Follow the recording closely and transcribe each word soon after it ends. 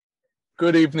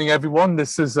Good evening, everyone.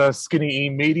 This is Skinny E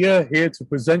Media here to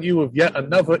present you with yet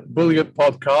another brilliant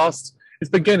podcast. It's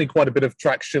been gaining quite a bit of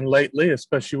traction lately,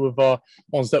 especially with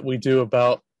ones that we do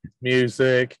about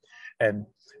music and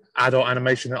adult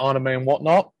animation and anime and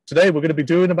whatnot. Today, we're going to be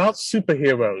doing about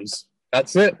superheroes.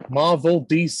 That's it. Marvel,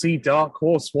 DC, Dark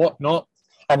Horse, whatnot.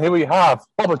 And here we have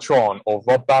Bobatron or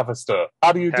Rob Bavister.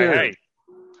 How do you do? Hey.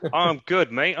 I'm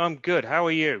good, mate. I'm good. How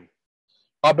are you?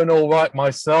 I've been all right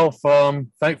myself.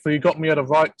 Thankfully, you got me at the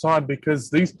right time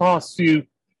because these past few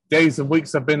days and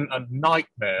weeks have been a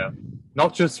nightmare.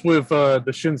 Not just with the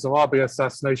Shinzo Abe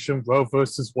assassination, Roe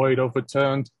versus Wade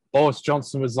overturned, Boris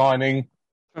Johnson resigning.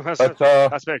 That's a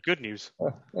bit of good news.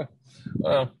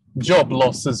 Job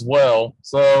loss as well.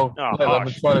 So I've been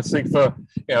harsh. trying to seek for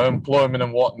employment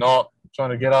and whatnot, trying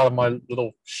to get out of my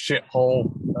little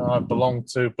shithole I belong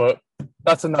to. But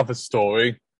that's another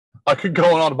story. I could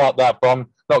go on about that, but I'm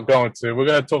not going to. We're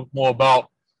going to talk more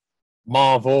about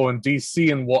Marvel and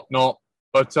DC and whatnot.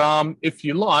 But if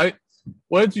you like,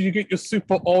 where did you get your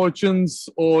super origins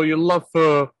or your love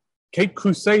for Cape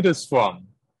Crusaders from?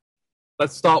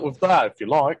 Let's start with that, if you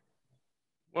like.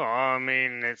 Well, I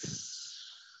mean,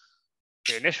 it's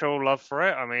the initial love for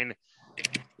it. I mean,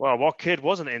 well, what kid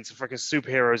wasn't into freaking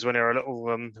superheroes when they were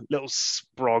a little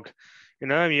sprog? You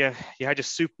know, you had your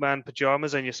Superman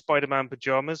pajamas and your Spider-Man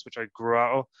pajamas, which I grew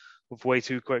out of way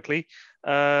too quickly.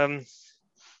 There'd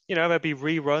be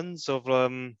reruns of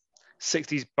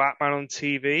 60s Batman on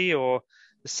TV or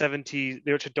the 70s,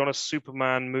 the Richard Donner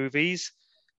Superman movies.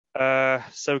 So,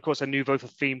 of course, I knew both the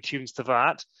theme tunes to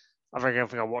that. I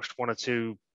think I watched one or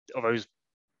two of those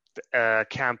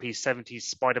campy 70s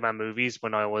Spider-Man movies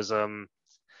when I was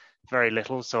very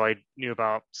little, so I knew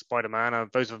about Spider-Man.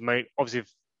 Those are obviously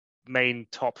main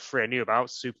top three I knew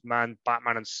about: Superman,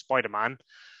 Batman, and Spider-Man.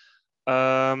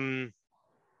 And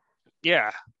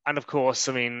of course,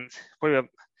 I mean, I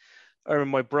remember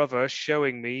my brother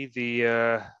showing me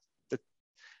the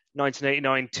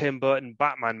 1989 Tim Burton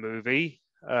Batman movie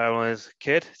when I was a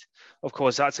kid. Of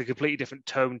course, that's a completely different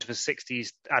tone to the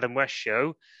 60s Adam West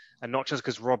show, and not just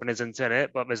because Robin isn't in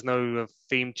it, but there's no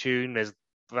theme tune, there's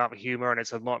without the humor, and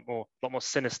it's a lot more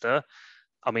sinister.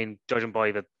 I mean, judging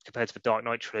by compared to the Dark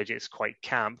Knight trilogy, it's quite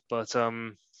camp, but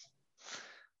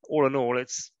all in all,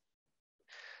 it's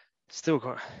still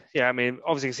quite, I mean,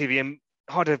 obviously you can see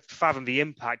hard to fathom the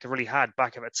impact it really had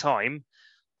back at the time.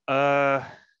 Then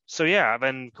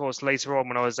of course later on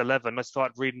when I was 11, I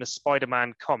started reading the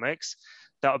Spider-Man comics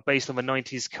that were based on the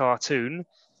 90s cartoon,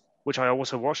 which I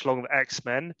also watched along with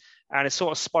X-Men, and it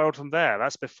sort of spiraled from there.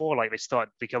 That's before they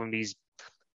started becoming these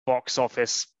box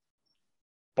office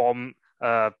bomb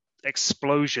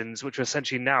explosions, which are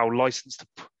essentially now licensed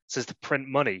to print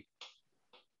money.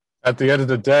 At the end of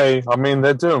the day, I mean,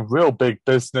 they're doing real big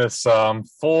business.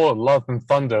 For Love and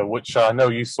Thunder, which I know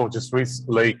you saw just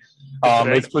recently,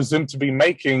 it's presumed to be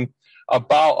making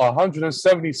about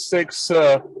 176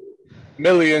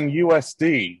 million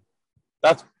USD.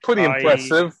 That's pretty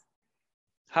impressive.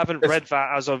 Haven't read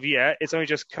that as of yet. It's only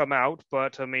just come out,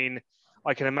 but I mean,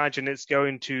 I can imagine it's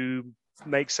going to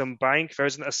make some bank. There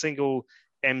isn't a single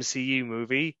MCU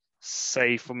movie,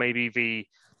 say for maybe the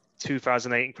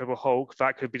 2008 Incredible Hulk,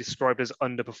 that could be described as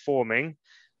underperforming.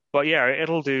 But yeah,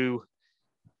 it'll do.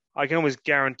 I can almost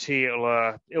guarantee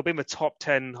it'll be in the top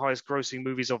 10 highest grossing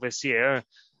movies of this year.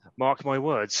 Mark my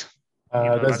words.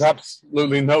 There's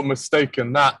absolutely no mistake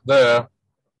in that there.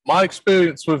 My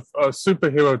experience with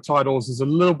superhero titles is a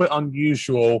little bit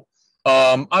unusual.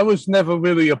 I was never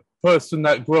really a person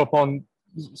that grew up on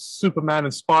Superman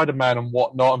and Spider-Man and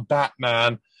whatnot and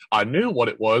Batman. I knew what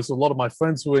it was. A lot of my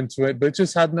friends were into it, but it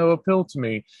just had no appeal to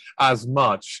me as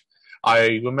much.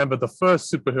 I remember the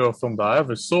first superhero film that I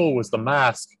ever saw was The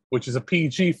Mask, which is a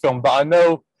PG film that I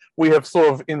know we have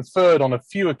sort of inferred on a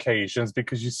few occasions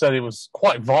because you said it was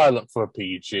quite violent for a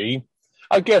PG.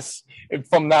 I guess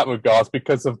from that regards,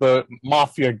 because of the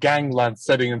mafia gangland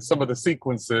setting and some of the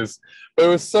sequences, but it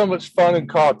was so much fun and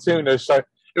cartoonish,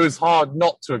 it was hard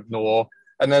not to ignore.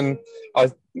 And then,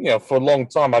 for a long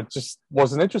time, I just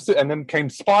wasn't interested. And then came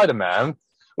Spider-Man,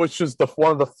 which was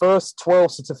one of the first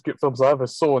 12 certificate films I ever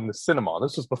saw in the cinema.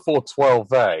 This was before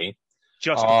 12A.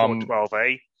 Just before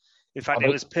 12A. In fact, it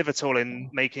was pivotal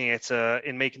in making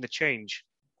the change.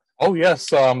 Oh, yes.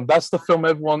 That's the film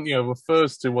everyone,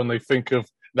 refers to when they think of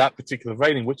that particular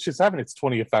rating, which is having its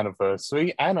 20th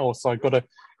anniversary. And also, I got an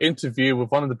interview with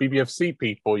one of the BBFC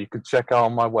people you can check out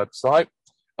on my website.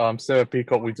 Sarah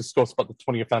Peacock, we discussed about the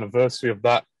 20th anniversary of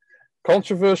that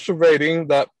controversial rating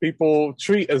that people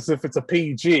treat as if it's a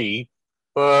PG,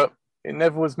 but it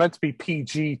never was meant to be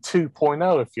PG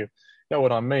 2.0, if you know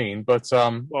what I mean. But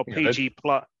PG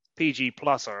plus PG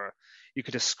plus, or you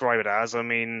could describe it as. I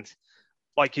mean,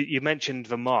 like you mentioned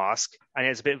The Mask, and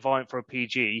it's a bit violent for a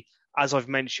PG. As I've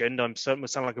mentioned, I'm certain it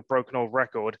sound like a broken old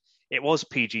record. It was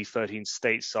PG-13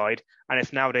 stateside, and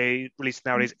if released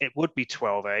nowadays, it would be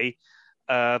 12A.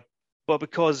 But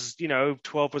because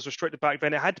 12 was restricted back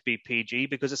then, it had to be PG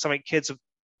because it's something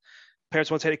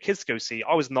parents want to take their kids to go see.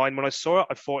 I was 9 when I saw it.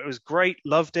 I thought it was great,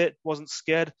 loved it, wasn't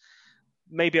scared.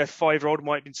 Maybe a 5-year-old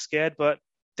might have been scared, but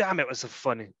damn, it was a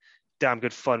damn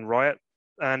good fun riot,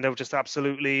 and they were just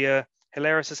absolutely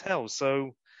hilarious as hell.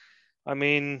 So, I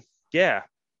mean, yeah.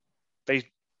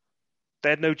 They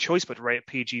had no choice but to rate it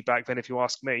PG back then, if you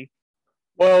ask me.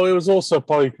 Well, it was also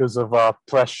probably because of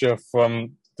pressure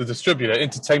from the distributor,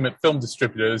 entertainment film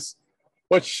distributors,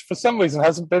 which for some reason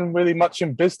hasn't been really much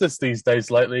in business these days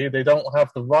lately. They don't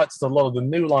have the rights to a lot of the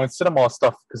New Line Cinema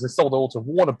stuff because they sold it all to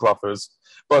Warner Brothers.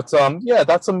 But yeah,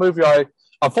 that's a movie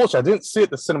unfortunately, I didn't see it at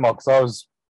the cinema because I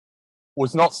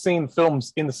was not seeing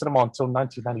films in the cinema until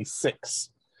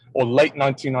 1996 or late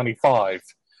 1995.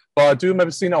 But I do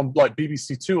remember seeing it on like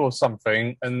BBC Two or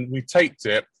something, and we taped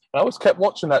it. I always kept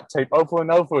watching that tape over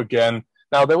and over again.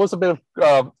 Now, there was a bit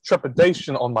of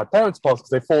trepidation on my parents' part because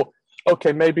they thought,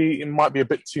 okay, maybe it might be a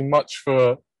bit too much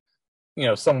for,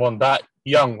 someone that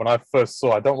young when I first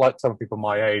saw it. I don't like telling people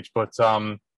my age, but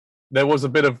there was a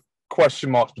bit of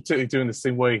question marks, particularly during the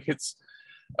scene where he hits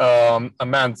a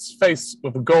man's face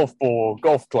with a golf ball or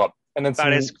golf club, and then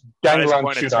some gangland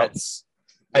shootouts.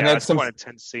 And then some quite an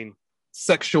intense scene.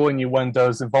 Sexual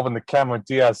innuendos involving the Cameron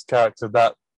Diaz character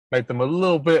that made them a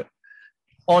little bit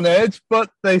on edge, but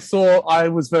they saw I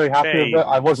was very happy with it.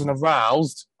 I wasn't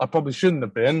aroused. I probably shouldn't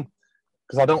have been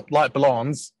because I don't like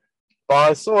blondes, but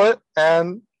I saw it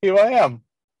and here I am.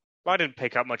 I didn't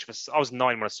pick up much of I was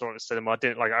 9 when I saw it at the cinema. I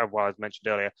didn't, like I mentioned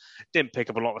earlier, didn't pick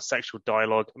up a lot of sexual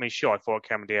dialogue. I mean, sure, I thought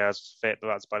Cameron Diaz was fit, but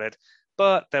that's about it.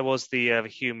 But there was the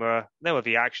humor, there were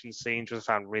the action scenes, which I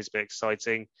found reasonably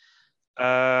exciting.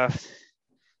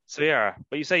 So yeah,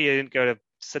 but you say you didn't go to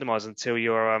cinemas until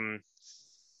you were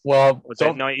well, was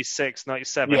it 96,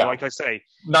 97? Yeah. Like I say,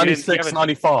 96,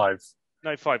 95.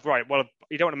 95, right? Well,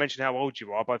 you don't want to mention how old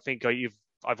you are, but I think you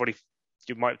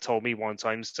might have told me one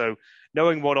time. So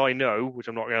knowing what I know, which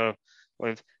I'm not going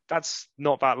to, that's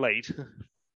not that late.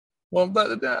 Well,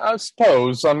 I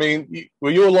suppose. I mean,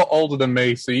 you're a lot older than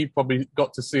me, so you probably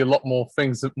got to see a lot more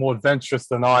things, more adventurous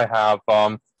than I have.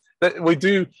 We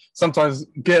do sometimes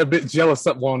get a bit jealous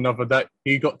at one another that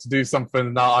he got to do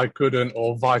something that I couldn't,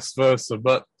 or vice versa.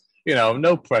 But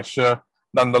no pressure,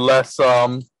 nonetheless.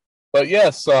 But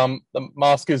yes, The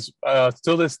Mask is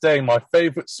still this day my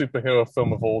favorite superhero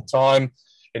film of all time.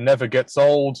 It never gets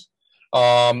old.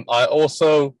 I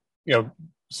also,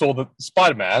 saw the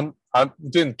Spider-Man. I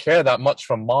didn't care that much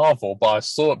for Marvel, but I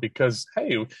saw it because,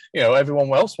 hey,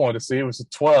 everyone else wanted to see it. It was a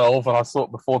 12, and I saw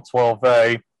it before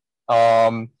 12A.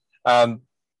 And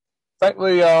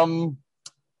thankfully,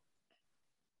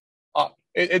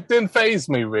 it didn't faze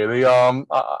me really.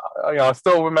 I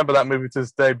still remember that movie to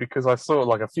this day because I saw it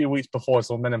like a few weeks before I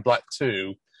saw Men in Black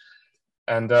 2.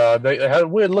 And they had a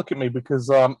weird look at me because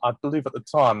I believe at the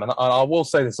time, and I will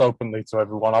say this openly to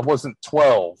everyone, I wasn't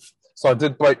 12. So I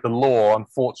did break the law,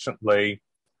 unfortunately,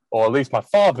 or at least my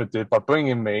father did by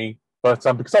bringing me. But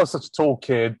because I was such a tall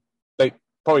kid, they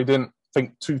probably didn't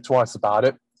think twice about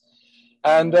it.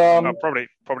 And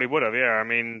probably would have, yeah. I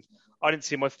mean, I didn't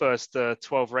see my first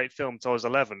 12-rate film until I was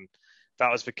 11.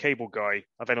 That was The Cable Guy.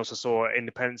 I then also saw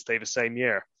Independence Day the same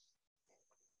year.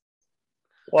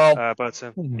 Well,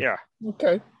 yeah.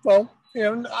 Okay. Well,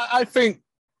 I think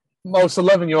most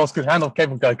 11-year-olds could handle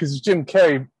Cable Guy because it's Jim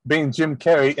Carrey being Jim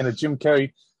Carrey in a Jim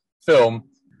Carrey film.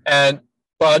 But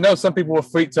I know some people were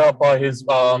freaked out by his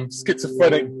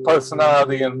schizophrenic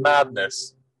personality and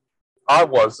madness. I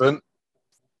wasn't.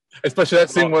 Especially that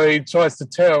scene where he tries to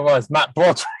terrorize Matt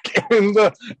Broderick in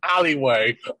the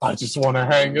alleyway. I just want to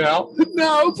hang out.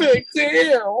 No big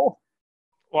deal.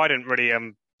 Well, I didn't really.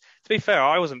 To be fair,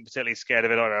 I wasn't particularly scared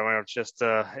of it either. I mean,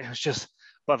 it was just.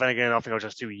 But then again, I think I was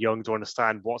just too young to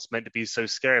understand what's meant to be so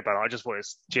scary about it. I just thought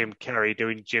it's Jim Carrey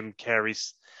doing Jim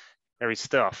Carrey's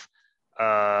stuff.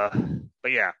 But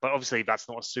obviously that's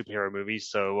not a superhero movie,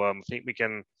 so I think we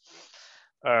can.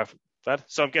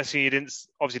 So I'm guessing you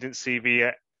didn't see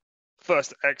the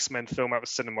first X-Men film at the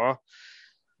cinema.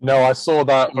 No, I saw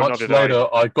that much later.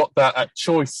 I got that at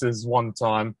Choices one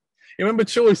time. You remember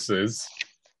Choices?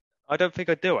 I don't think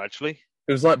I do, actually.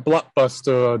 It was like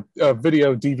Blockbuster, a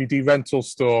video DVD rental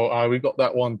store. We got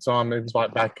that one time. It was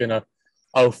like back in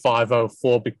 05,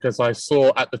 04, because I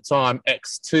saw at the time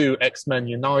X2, X-Men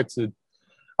United.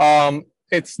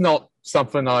 It's not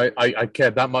something I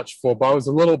cared that much for, but I was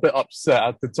a little bit upset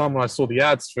at the time when I saw the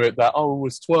ads for it that, oh, it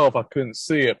was 12, I couldn't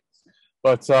see it.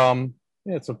 But yeah,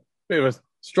 it's a bit of a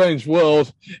strange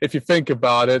world if you think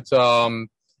about it. But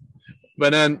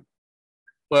then,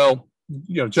 well,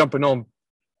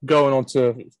 going on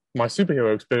to my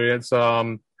superhero experience,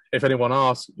 if anyone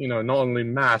asks, not only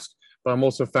Mask, but I'm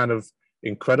also a fan of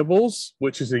Incredibles,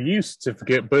 which is a U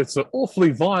certificate, but it's an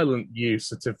awfully violent U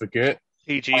certificate.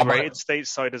 PG rated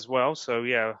stateside as well, so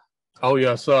yeah. Oh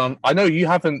yes, I know you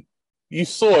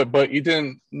saw it, but you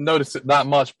didn't notice it that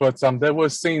much. But there were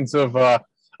scenes of a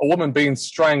woman being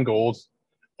strangled.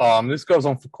 This goes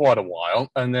on for quite a while,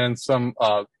 and then some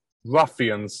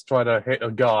ruffians try to hit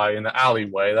a guy in the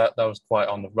alleyway. That was quite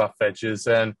on the rough edges,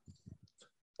 and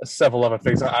several other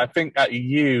things. I think at if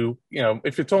you're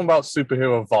talking about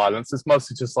superhero violence, it's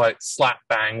mostly just like slap,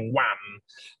 bang, wham,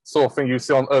 sort of thing you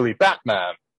see on early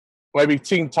Batman. Maybe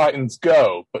Teen Titans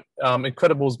Go, but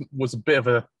Incredibles was a bit of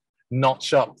a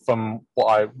notch up from what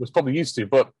I was probably used to.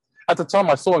 But at the time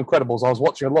I saw Incredibles, I was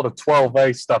watching a lot of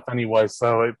 12A stuff anyway,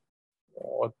 so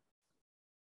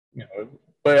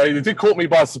but it did caught me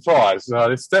by surprise.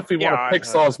 It's definitely one of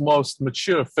Pixar's most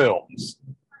mature films.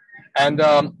 And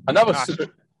another...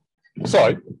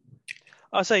 Sorry?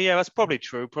 I'll say, yeah, that's probably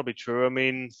true. I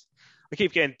mean, I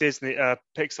keep getting Disney,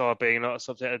 Pixar being not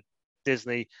something that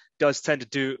Disney does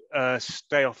tend to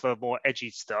stay off of more edgy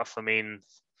stuff. I mean,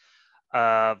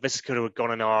 this could have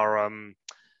gone in our,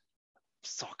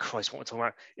 Christ, what we're talking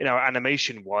about, our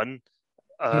animation one.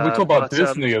 We talk about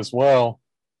Disney as well.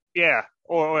 Yeah,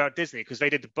 or Disney, because they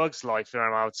did the Bug's Life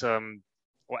or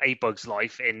A Bug's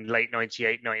Life in late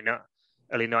 98,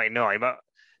 early 99, but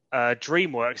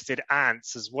DreamWorks did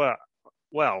Ants as well.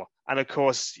 And of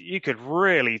course, you could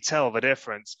really tell the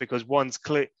difference because one's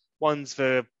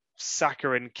the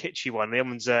saccharine, kitschy one, the other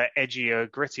one's a edgier,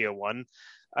 grittier one.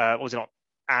 Was not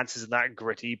Ants isn't that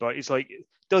gritty, but it's like it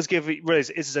does give it. This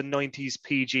is a 90s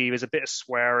PG. There's a bit of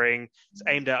swearing. It's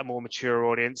aimed at a more mature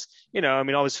audience. I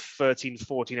mean, I was 13,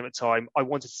 14 at the time. I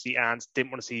wanted to see Ants,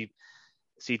 didn't want to see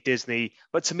Disney,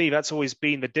 but to me that's always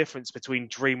been the difference between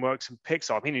DreamWorks and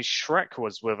Pixar. I mean, Shrek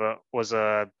was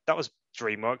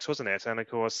DreamWorks, wasn't it? And of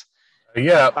course,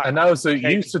 and that was a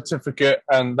U certificate,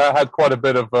 and that had quite a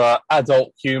bit of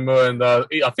adult humor, and I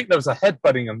think there was a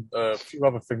headbutting and a few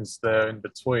other things there in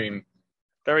between.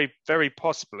 Very, very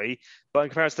possibly, but in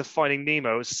comparison to Finding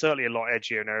Nemo, it's certainly a lot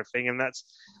edgier and everything, and that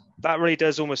really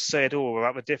does almost say it all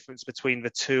about the difference between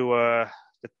the two.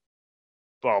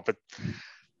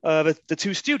 The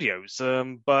two studios. I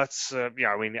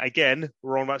mean, again,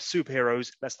 we're on about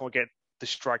superheroes. Let's not get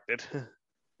distracted.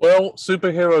 Well,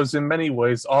 superheroes in many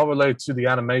ways are related to the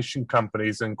animation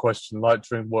companies in question, like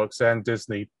DreamWorks and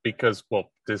Disney, because,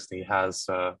 Disney has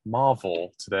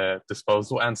Marvel to their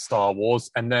disposal and Star Wars.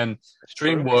 And then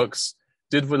DreamWorks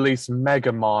did release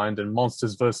Megamind and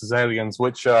Monsters vs. Aliens,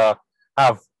 which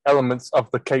have elements of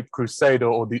the Cape Crusader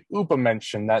or the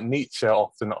Ubermenschen that Nietzsche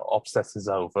often obsesses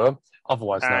over,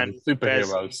 otherwise known as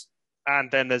superheroes.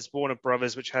 And then there's Warner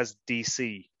Brothers, which has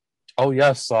DC. Oh,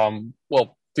 yes.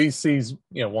 DC's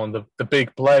one of the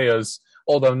big players,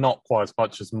 although not quite as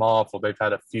much as Marvel. They've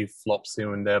had a few flops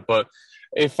here and there. But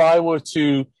if I were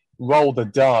to roll the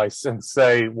dice and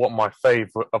say what my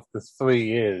favorite of the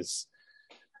three is,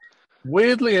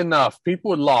 weirdly enough, people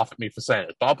would laugh at me for saying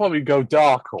it, but I'll probably go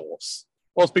Dark Horse.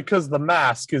 Well, it's because The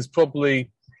Mask is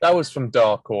that was from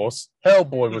Dark Horse.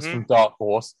 Hellboy was from Dark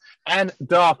Horse. And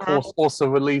Dark Horse also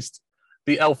released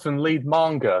the Elfen Lied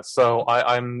manga. So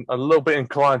I'm a little bit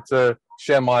inclined to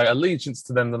share my allegiance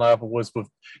to them than I ever was with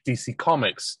DC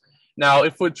Comics. Now,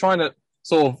 if we're trying to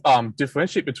sort of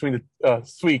differentiate between the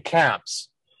three camps,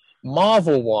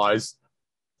 Marvel-wise,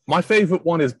 my favorite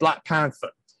one is Black Panther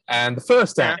and the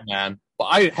first Ant-Man, but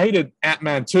I hated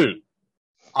Ant-Man 2.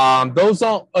 Those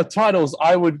are titles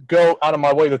I would go out of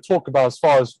my way to talk about as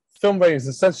far as film ratings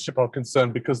and censorship are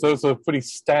concerned, because those are pretty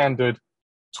standard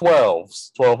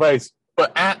 12As.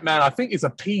 But Ant-Man, I think, is a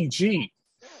PG,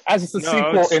 as it's a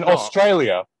sequel in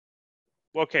Australia.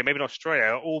 Well, okay, maybe in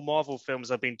Australia. All Marvel films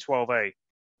have been 12A.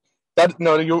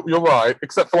 You're right,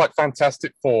 except for like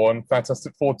Fantastic Four and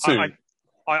Fantastic Four 2.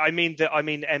 I mean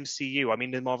MCU. I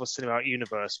mean the Marvel Cinematic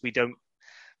Universe.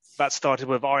 That started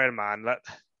with Iron Man.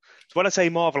 When I say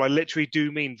Marvel, I literally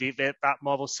do mean that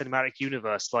Marvel Cinematic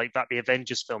Universe, like that the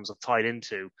Avengers films are tied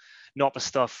into, not the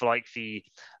stuff like the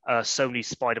Sony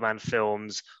Spider-Man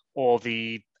films or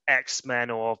the X-Men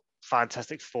or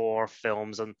Fantastic Four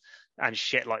films and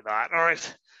shit like that. All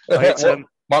right.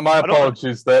 My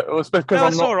apologies there. It was because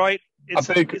I'm not all right.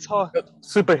 a big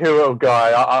superhero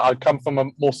guy. I come from a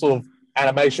more sort of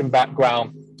animation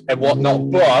background and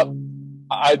whatnot, but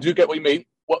I do get what you mean.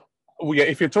 Well, yeah,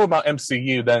 if you're talking about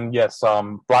MCU, then yes,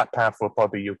 Black Panther will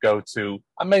probably your go-to.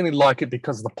 I mainly like it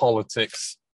because of the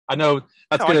politics. I know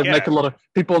that's going to make a lot of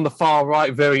people on the far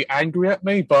right very angry at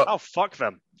me, but oh, fuck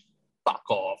them. Fuck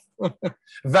off.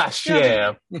 That's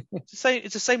yeah.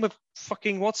 It's the same with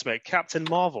fucking what's it, Captain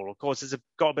Marvel. Of course, it's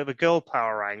got a bit of a girl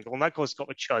power angle, and that course got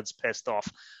the chuds pissed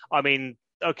off. I mean,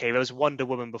 okay, there was Wonder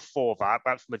Woman before that,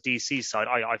 but from a DC side,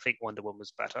 I think Wonder Woman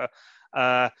was better.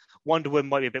 Wonder Woman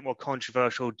might be a bit more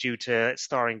controversial due to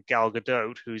starring Gal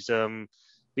Gadot, who's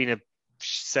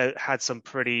had some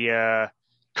pretty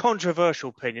controversial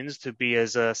opinions, to be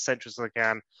as centrist as I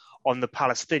can, on the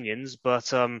Palestinians,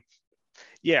 but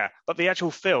yeah, but the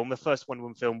actual film, the first Wonder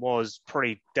Woman film, was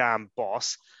pretty damn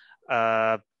boss.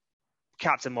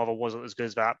 Captain Marvel wasn't as good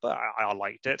as that, but I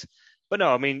liked it. But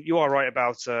no, I mean, you are right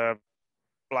about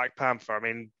Black Panther. I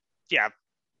mean, yeah,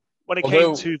 when it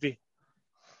came to the...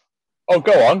 Oh,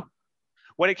 go on.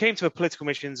 When it came to the political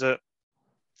issues,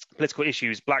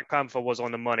 Black Panther was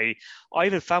on the money. I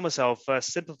even found myself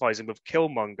sympathizing with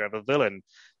Killmonger, the villain,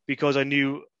 because I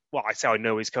knew... Well, I say I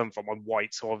know he's come from. I'm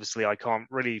white, so obviously I can't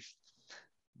really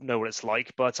know what it's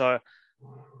like. But,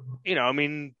 you know, I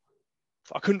mean,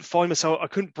 I couldn't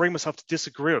bring myself to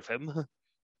disagree with him.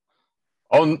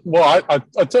 Well, I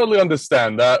totally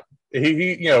understand that.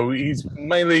 He's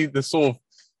mainly the sort of...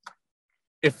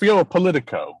 If you're a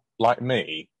politico like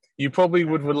me, you probably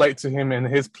would relate to him in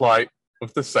his plight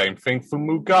with the same thing for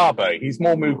Mugabe. He's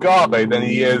more Mugabe than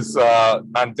he is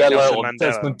Mandela or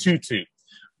Desmond Tutu.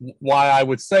 Why I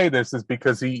would say this is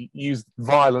because he used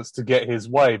violence to get his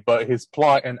way, but his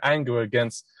plight and anger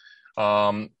against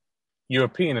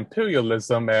European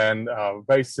imperialism and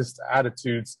racist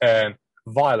attitudes and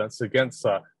violence against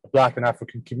Black and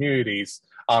African communities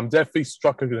definitely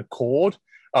struck a chord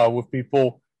with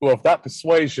people who are of that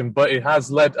persuasion, but it has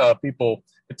led people,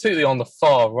 particularly on the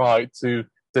far right, to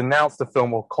denounce the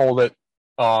film or call it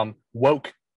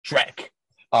woke dreck,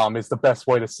 is the best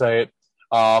way to say it.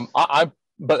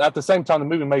 But at the same time, the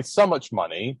movie made so much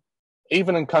money,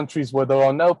 even in countries where there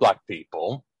are no Black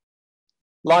people,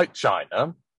 like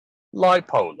China, like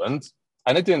Poland,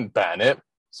 and it didn't ban it.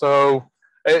 So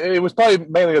it was probably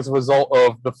mainly as a result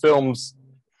of the film's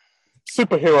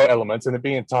superhero elements and it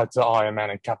being tied to Iron Man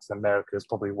and Captain America is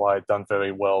probably why it done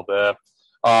very well there.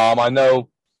 I know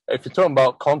if you're talking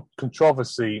about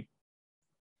controversy,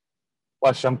 well,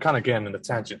 actually, I'm kind of getting in the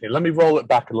tangent here. Let me roll it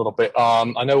back a little bit.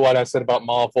 I know what I said about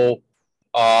Marvel.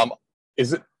 Can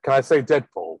I say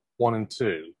Deadpool 1 and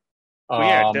 2?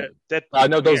 Deadpool. I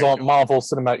know those aren't Marvel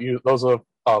Cinematic. Those are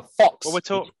Fox. Well, we're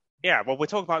talking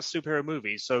about superhero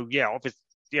movies. So yeah, obviously,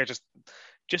 yeah,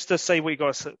 just to say what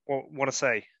you want to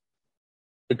say.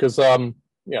 Because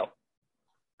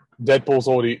Deadpool's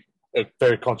already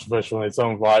very controversial in its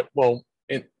own right. Well,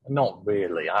 not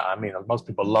really. I mean, most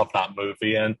people love that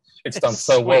movie, and it's done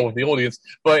so well with the audience.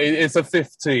 But it's a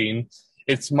 15.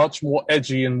 It's much more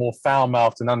edgy and more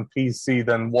foul-mouthed and un-PC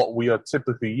than what we are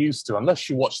typically used to, unless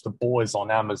you watch The Boys on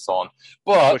Amazon.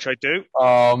 But which I do.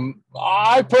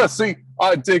 I personally,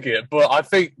 I dig it, but I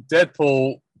think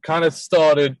Deadpool kind of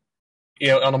started,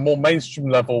 on a more mainstream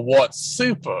level, what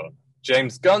Super,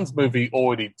 James Gunn's movie,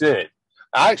 already did.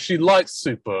 I actually like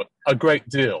Super a great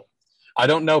deal. I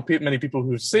don't know many people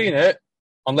who've seen it,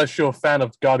 unless you're a fan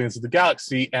of Guardians of the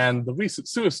Galaxy and the recent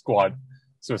Suicide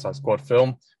Squad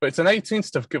film, but it's an 18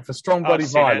 certificate for strong body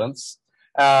violence.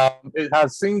 It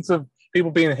has scenes of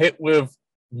people being hit with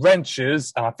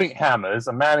wrenches and I think hammers.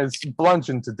 A man is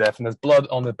bludgeoned to death and there's blood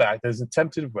on the back. There's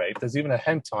attempted rape. There's even a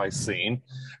hentai scene.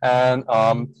 And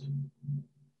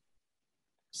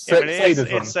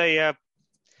sadism.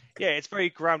 It's very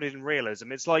grounded in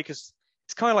realism. It's like it's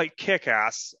kind of like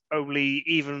Kick-Ass, only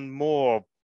even more,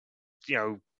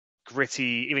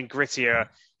 gritty, even grittier,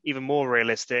 even more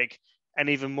realistic. And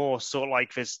even more sort of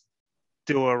like this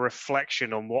do a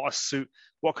reflection on what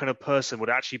kind of person would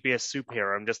actually be a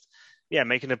superhero, and just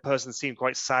making a person seem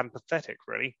quite sad and pathetic,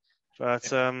 really. But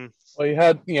well, he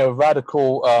had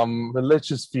radical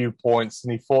religious viewpoints,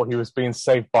 and he thought he was being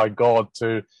saved by God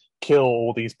to kill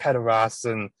all these pederasts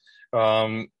and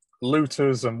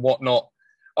looters and whatnot.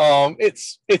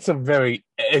 It's a very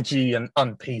edgy and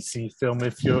un-PC film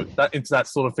if you're into that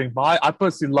sort of thing. But I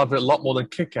personally love it a lot more than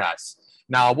Kick-Ass.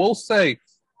 Now, I will say,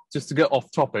 just to get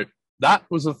off topic, that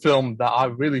was a film that I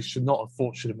really should not have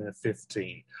thought should have been a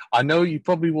 15. I know you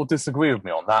probably will disagree with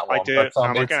me on that one. I do. But,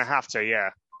 I'm going to have to, yeah.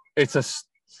 It's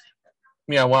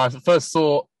when I first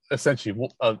saw, essentially,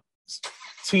 a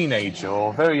teenager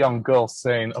or a very young girl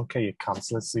saying, okay, you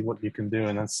cunts, let's see what you can do,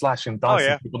 and then slashing,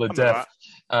 dicing people to death,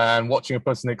 and watching a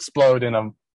person explode in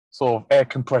a sort of air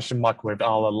compression microwave, a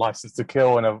la License to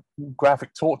Kill, and a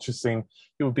graphic torture scene,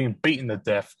 people being beaten to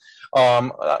death.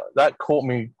 That caught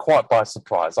me quite by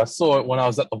surprise. I saw it when I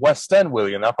was at the West End,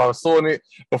 weirdly enough. I was seeing it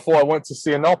before I went to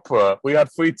see an opera. We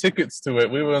had free tickets to it.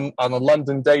 We were on a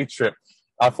London day trip.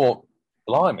 I thought,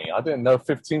 blimey, I didn't know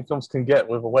 15 films can get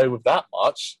away with that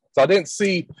much. So I didn't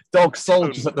see Dog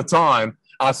Soldiers at the time.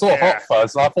 I saw Hot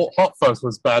Fuzz, and I thought Hot Fuzz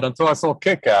was bad until I saw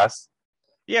Kick-Ass.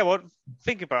 Yeah, well,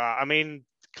 think about it. I mean,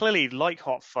 clearly, like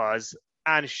Hot Fuzz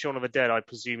and Shaun of the Dead, I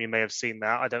presume you may have seen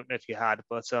that. I don't know if you had,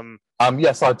 but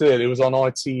yes, I did. It was on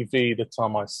ITV the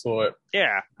time I saw it.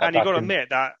 Yeah, and you got to admit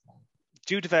that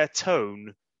due to their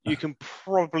tone, you can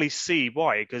probably see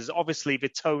why. Because obviously, the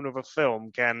tone of a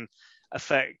film can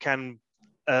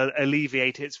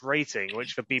alleviate its rating,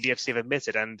 which the BBFC have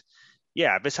admitted. And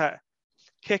yeah,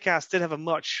 Kick-Ass did have a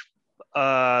much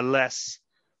less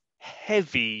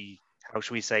heavy, how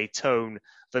should we say, tone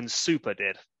than Super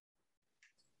did.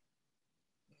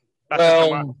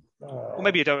 Well,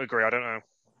 maybe you don't agree. I don't know.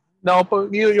 No,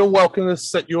 but you're welcome to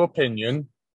set your opinion.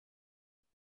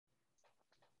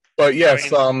 But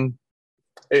yes,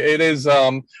 it is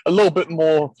a little bit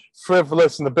more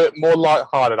frivolous and a bit more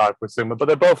lighthearted, I presume. But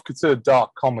they're both considered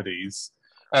dark comedies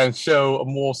and show a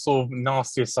more sort of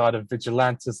nastier side of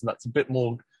vigilantes, and that's a bit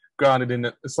more grounded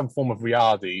in some form of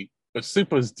reality. But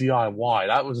Super's DIY.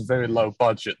 That was very low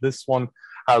budget. This one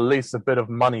had at least a bit of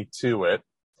money to it.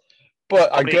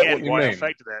 But I get what you mean.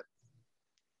 Affected it.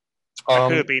 That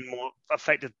could have been more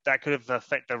affected. That could have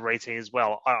affected the rating as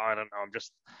well. I don't know. I'm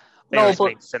just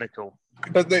being cynical.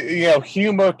 But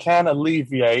humor can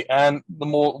alleviate, and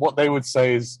what they would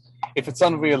say is, if it's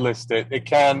unrealistic, it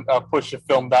can push a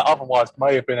film that otherwise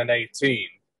may have been an 18,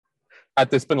 had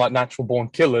this been like Natural Born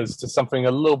Killers, to something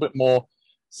a little bit more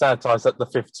sanitized at the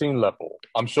 15 level.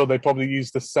 I'm sure they probably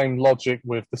used the same logic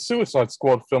with the Suicide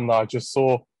Squad film that I just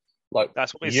saw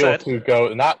that's what a year or two ago,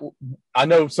 and that I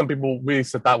know some people really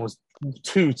said that was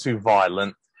too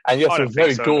violent, and yes, it was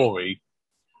very gory.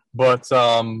 But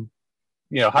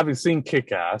having seen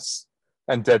Kick-Ass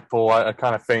and Deadpool, I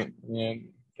kind of think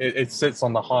it sits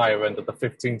on the higher end of the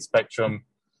 15 spectrum.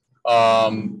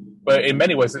 But in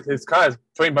many ways, it's kind of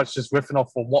pretty much just riffing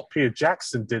off of what Peter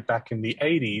Jackson did back in the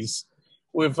 80s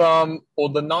with or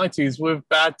the 90s with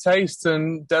Bad Taste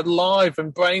and Dead Alive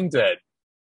and Brain Dead.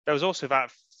 There was also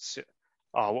that.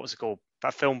 What was it called?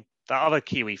 That film, that other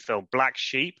Kiwi film, Black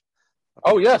Sheep.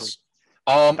 Oh yes,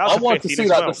 I wanted to see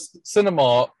that at the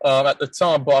cinema at the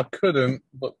time, but I couldn't.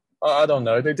 But I don't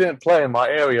know, they didn't play in my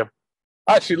area.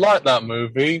 I actually liked that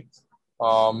movie.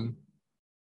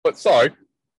 But sorry,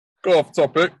 go off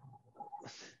topic.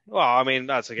 Well, I mean,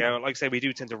 that's okay. Like I say, we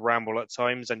do tend to ramble at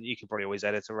times, and you can probably always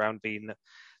edit around the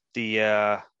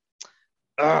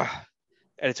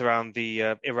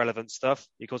irrelevant stuff.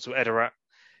 You can also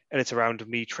edit around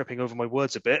me tripping over my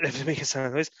words a bit, if it makes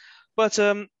sense. Noise. But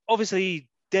obviously,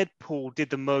 Deadpool did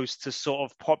the most to sort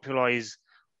of popularize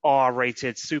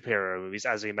R-rated superhero movies,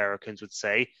 as the Americans would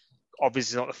say.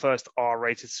 Obviously, not the first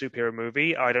R-rated superhero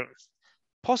movie.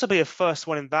 Possibly a first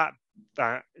one in that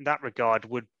regard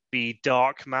would be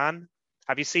Darkman.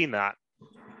 Have you seen that?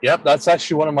 Yep, that's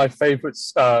actually one of my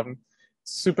favorites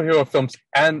superhero films,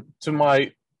 and to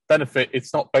my benefit,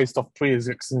 it's not based off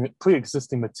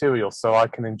pre-existing material, so I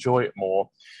can enjoy it more.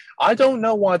 I don't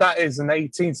know why that is an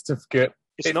 18 certificate.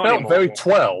 It felt very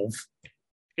 12.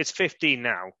 It's 15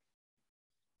 now.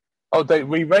 Oh, they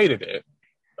re-rated it?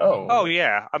 Oh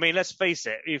yeah. I mean, let's face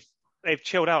it. If they've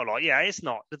chilled out a lot, yeah, it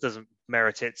doesn't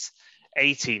merit its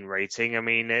 18 rating. I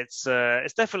mean, it's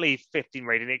definitely 15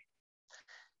 rating.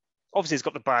 Obviously, it's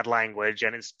got the bad language,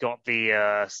 and it's got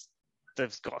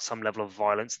they've got some level of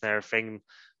violence and everything,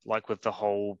 like with the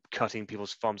whole cutting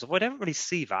people's thumbs off. I don't really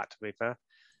see that, to be fair.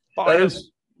 But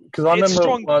it's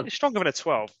stronger than a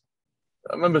 12.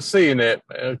 I remember seeing it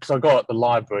because I got it at the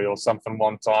library or something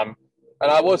one time, and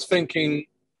I was thinking,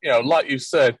 like you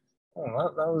said,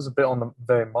 that was a bit on the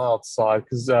very mild side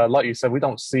because, like you said, we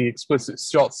don't see explicit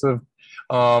shots of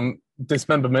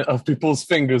dismemberment of people's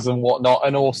fingers and whatnot,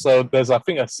 and also there's, I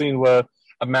think, a scene where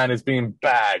a man is being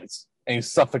bagged and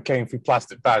he's suffocating through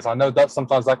plastic bags. I know that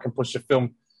sometimes that can push a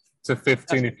film to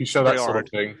 15 if you show that sort of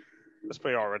thing. That's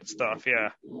pretty horrid stuff, yeah.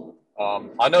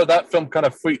 I know that film kind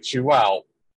of freaks you out.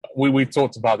 We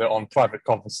talked about it on private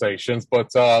conversations, but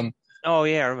oh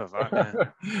yeah, I remember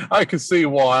that. Yeah. I can see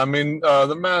why. I mean,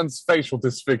 the man's facial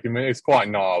disfigurement is quite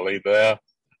gnarly there,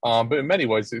 but in many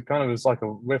ways, it kind of was like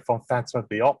a riff on Phantom of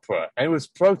the Opera, and it was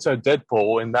proto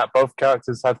Deadpool in that both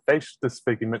characters had facial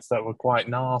disfigurements that were quite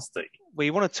nasty. We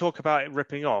want to talk about it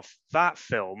ripping off that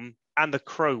film and The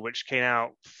Crow, which came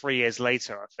out 3 years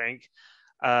later, I think.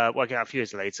 Came out a few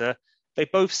years later. they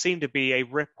both seem to be a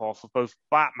rip-off of both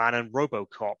Batman and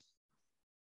RoboCop.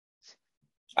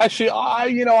 Actually,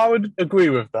 I would agree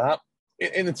with that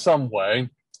in some way.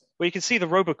 Well, you can see the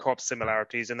RoboCop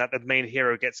similarities in that the main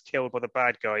hero gets killed by the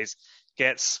bad guys,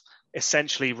 gets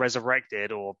essentially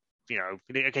resurrected, or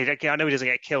okay, I know he doesn't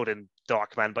get killed in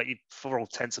Darkman, but for all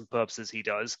intents and purposes, he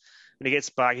does. When he gets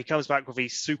back, he comes back with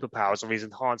his superpowers or his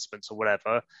enhancements or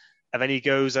whatever, and then he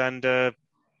goes and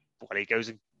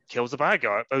kills the bad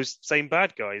guy, those same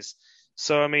bad guys.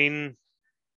 So I mean,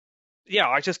 yeah,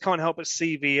 I just can't help but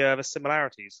see the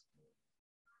similarities.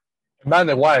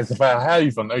 Many ways, if I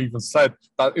even said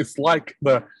that it's like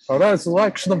the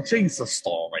resurrection of Jesus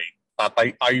story that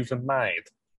they even made.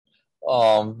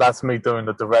 That's me doing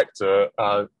the director,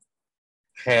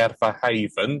 Herr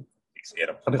Verhaven. He's here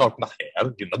in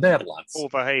the Netherlands.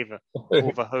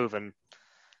 Verhoeven.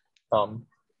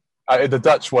 In the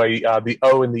Dutch way, the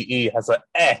O and the E has an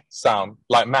eh sound,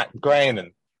 like Matt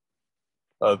Groening,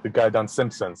 the guy done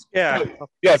Simpsons. Yeah.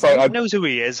 So he knows who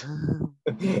he is.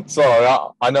 Sorry,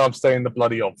 I know I'm saying the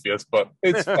bloody obvious, but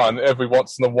it's fun every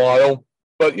once in a while.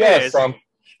 But yes,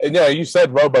 you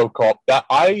said RoboCop. That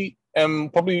I am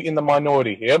probably in the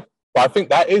minority here, but I think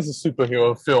that is a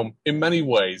superhero film in many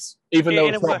ways. Even though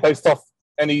it's not based off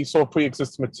any sort of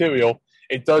pre-existing material,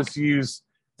 it does use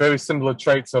very similar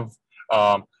traits of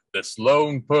this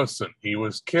lone person. He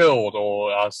was killed,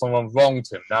 or someone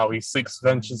wronged him. Now he seeks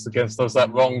vengeance against those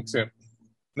that wronged him.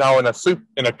 Now in a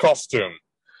costume.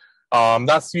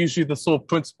 That's usually the sort of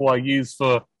principle I use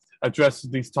for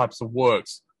addressing these types of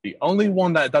works. The only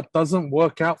one that doesn't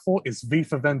work out for is V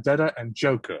for Vendetta and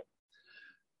Joker.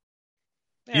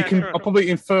 Yeah, you can probably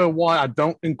infer why I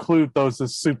don't include those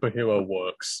as superhero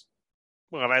works.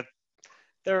 Well,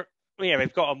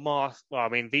 they've got a mask. Well, I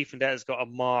mean, V for Vendetta's got a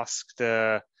masked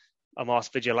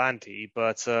vigilante,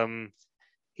 but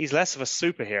he's less of a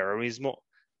superhero. He's more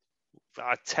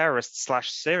a terrorist /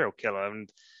 serial killer, and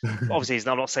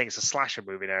obviously I'm not saying it's a slasher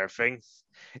movie and everything.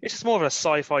 It's just more of a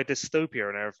sci-fi dystopia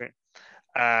and everything.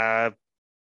 And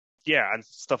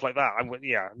stuff like that. I don't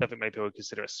think maybe people would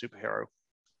consider it a superhero.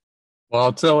 Well,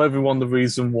 I'll tell everyone the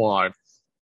reason why.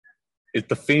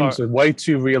 The themes are way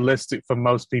too realistic for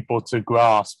most people to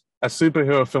grasp. A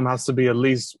superhero film has to be at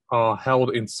least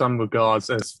held in some regards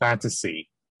as fantasy.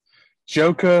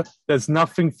 Joker, there's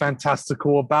nothing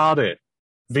fantastical about it.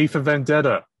 V for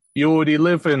Vendetta, you already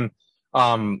live in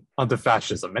under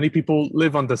fascism. Many people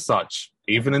live under such,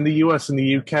 even in the US and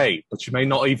the UK, but you may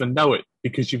not even know it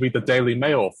because you read the Daily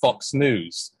Mail or Fox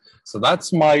News. So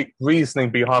that's my reasoning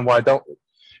behind why I don't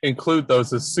include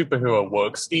those as superhero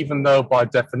works, even though by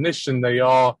definition they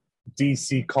are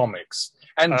DC comics.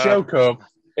 And Joker,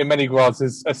 in many regards,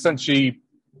 is essentially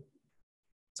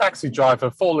taxi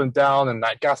driver falling down in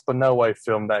that Gaspar Noé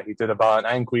film that he did about an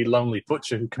angry, lonely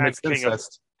butcher who commits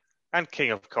incest. And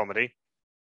King of Comedy.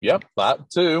 Yep,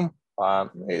 that too.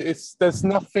 There's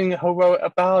nothing heroic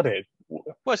about it.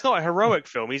 Well, it's not a heroic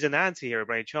film. He's an anti-hero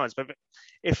by any chance. But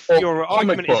if your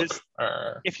argument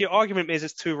is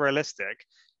it's too realistic,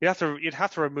 you'd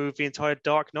have to remove the entire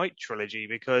Dark Knight trilogy,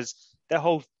 because their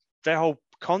whole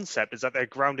concept is that they're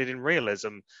grounded in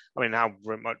realism. I mean, how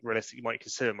realistic you might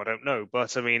consider them, I don't know.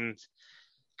 But I mean,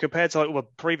 compared to all the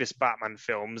previous Batman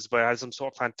films, where it has some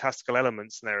sort of fantastical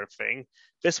elements and everything,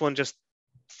 this one just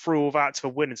threw all that to the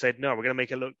wind and said, no, we're going to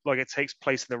make it look like it takes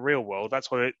place in the real world.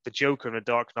 That's why the Joker in The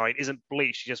Dark Knight isn't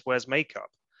bleached. He just wears makeup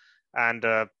and,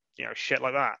 shit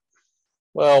like that.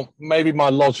 Well, maybe my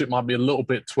logic might be a little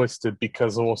bit twisted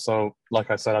because also,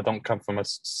 like I said, I don't come from a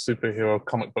superhero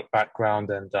comic book background,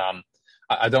 and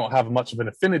I don't have much of an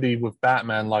affinity with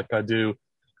Batman like I do,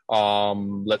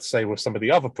 let's say, with some of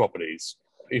the other properties.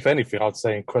 If anything, I'd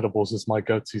say Incredibles is my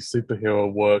go-to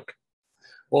superhero work.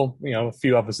 Well, a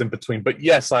few others in between. But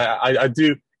yes, I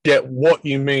do get what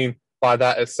you mean by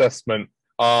that assessment.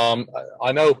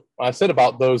 I know I said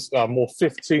about those more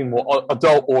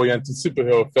adult-oriented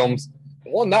superhero films.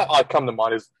 The one that I come to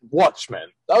mind is Watchmen.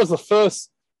 That was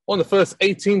one of the first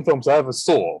 18 films I ever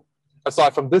saw.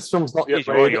 Aside from This Film's Not Yet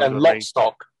Made and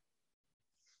Lockstock.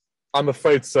 I'm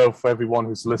afraid so for everyone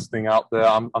who's listening out there.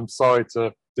 I'm sorry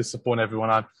to disappoint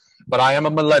everyone, but I am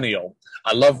a millennial.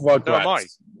 I love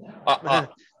Rugrats. I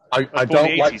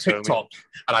don't like TikTok,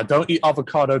 and I don't eat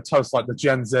avocado toast like the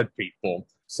Gen Z people.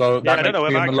 So that I don't know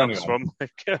where that comes from.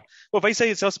 Well, they say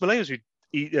it's us millennials who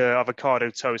eat avocado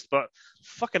toast, but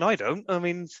fucking I don't. I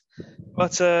mean,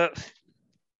 but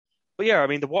yeah, I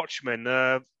mean, The Watchmen.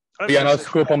 I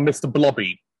screw up on Mr.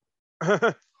 Blobby.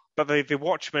 But the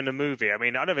Watchmen, the movie. I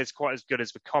mean, I don't know if it's quite as good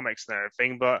as the comics and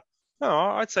everything, but no,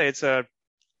 I'd say it's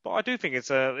but I do think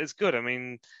it's good. I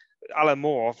mean, Alan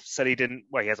Moore said he didn't.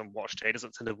 Well, he hasn't watched it. He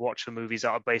doesn't tend to watch the movies that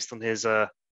are based on his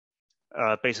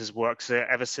basis works.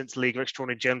 Ever since League of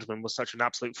Extraordinary Gentlemen was such an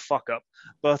absolute fuck up.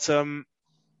 But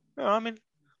I mean,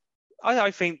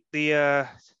 I think the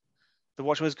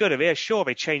Watchmen was good. Yeah, sure,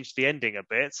 they changed the ending a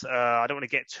bit. I don't want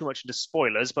to get too much into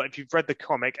spoilers, but if you've read the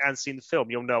comic and seen the film,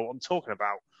 you'll know what I'm talking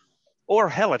about. Or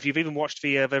hell, if you've even watched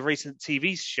the recent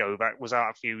TV show that was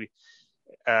out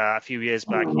a few years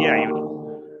back, yeah,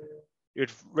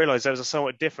 you'd realise there was a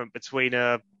somewhat different between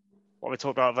what we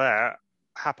talked about there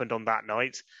happened on that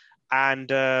night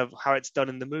and how it's done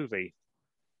in the movie.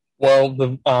 Well,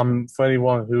 for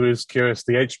anyone who is curious,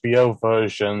 the HBO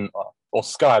version, or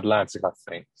Sky Atlantic, I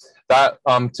think, that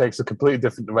takes a completely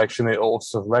different direction. It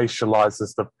also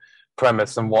racializes the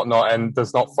premise and whatnot, and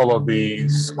does not follow the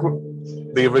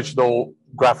original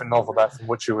graphic novel that from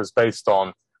which it was based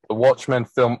on. The Watchmen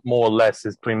film, more or less,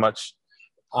 is pretty much,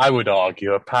 I would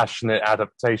argue, a passionate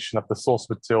adaptation of the source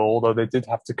material, although they did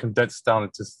have to condense down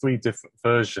into 3 different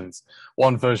versions.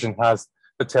 One version has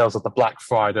the tales of the Black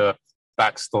Friday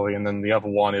backstory, and then the other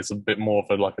one is a bit more of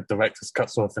a director's cut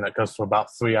sort of thing that goes for about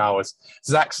 3 hours.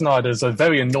 Zack Snyder's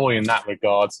very annoying in that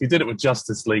regard. He did it with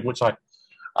Justice League, which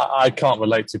I can't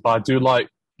relate to, but I do like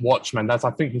Watchmen. I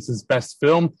think it's his best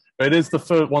film. But it is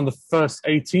one of the first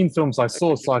 18 films I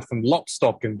saw, aside from Lock,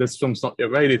 Stock, and this film's not yet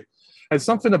rated. And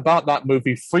something about that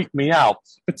movie freaked me out,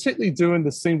 particularly during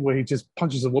the scene where he just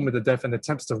punches a woman to death and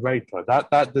attempts to rape her.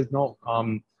 That did not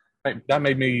that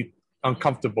made me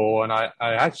uncomfortable, and I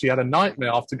actually had a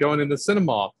nightmare after going in the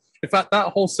cinema. In fact, that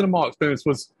whole cinema experience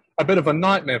was a bit of a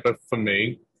nightmare for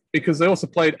me, because they also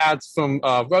played ads from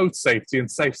road safety and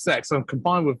safe sex, and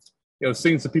combined with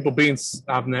scenes of people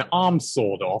having their arms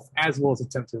sawed off, as well as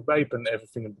attempted rape and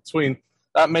everything in between.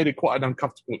 That made it quite an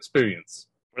uncomfortable experience.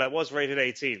 Well, it was rated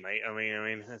 18, mate. I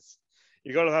mean,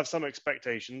 you got to have some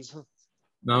expectations.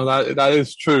 No, that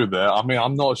is true. There, I mean,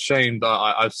 I'm not ashamed.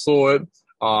 I saw it.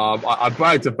 I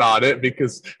bragged about it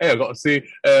because, hey, I got to see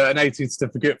an 18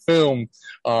 certificate film.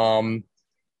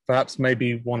 Perhaps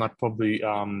maybe one I probably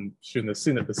shouldn't have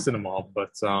seen at the cinema,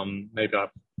 but maybe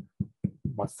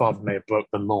my father may have broke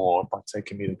the law by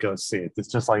taking me to go see it. It's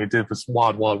just like he did with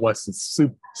Wild Wild West and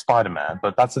Spider-Man,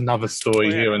 but that's another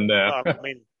story here and there.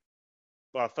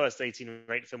 Well, first 18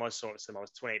 rated film I saw at the cinema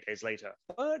was 28 Days Later,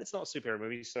 but it's not a superhero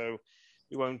movie, so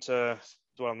we won't dwell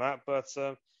on that. But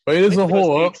it is a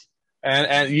horror.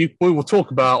 And we will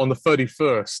talk about on the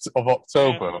 31st of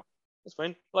October. Yeah, that's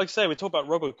fine. Like I say, we talk about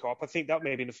RoboCop. I think that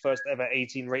may have been the first ever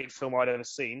 18 rated film I'd ever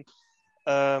seen.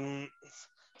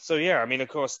 So yeah, I mean, of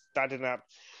course, that didn't happen.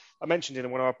 I mentioned it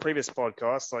in one of our previous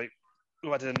podcasts. I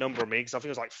did a number of me because I think it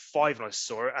was like 5 when I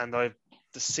saw it, and the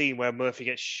scene where Murphy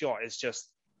gets shot is just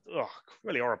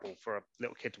really horrible for a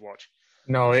little kid to watch.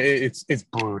 No, it's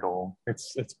brutal.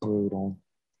 It's brutal.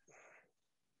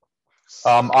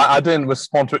 I didn't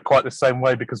respond to it quite the same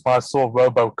way, because when I saw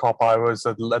RoboCop, I was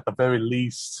at the very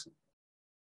least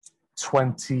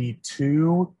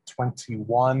 22,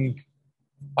 21.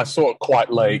 I saw it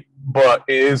quite late, but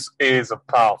it is a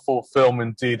powerful film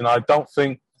indeed, and I don't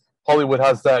think Hollywood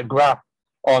has that grasp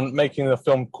on making the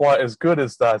film quite as good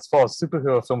as that, as far as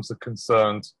superhero films are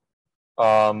concerned.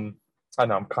 I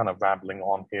know I'm kind of rambling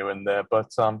on here and there,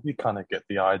 but you kind of get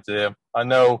the idea. I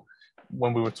know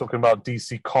when we were talking about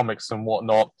DC Comics and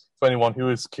whatnot, for anyone who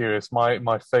is curious,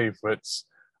 my favorites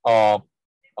are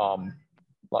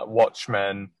like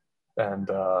Watchmen, and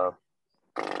I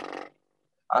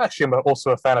actually am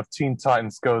also a fan of Teen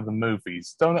Titans Go the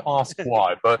movies. Don't ask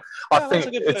why, but I think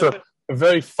it's a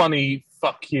very funny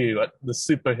fuck you at the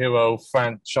superhero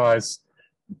franchise,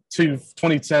 to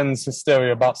 2010's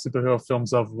hysteria about superhero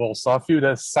films overall. So I feel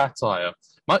there's satire.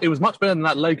 It was much better than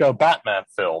that Lego Batman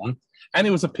film, and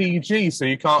it was a PG, so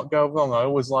you can't go wrong. I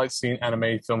always like seeing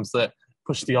animated films that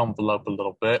push the envelope a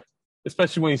little bit,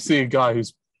 especially when you see a guy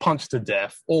who's punched to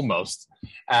death, almost,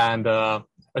 and a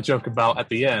joke about at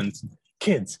the end,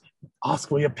 kids,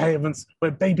 ask where your parents,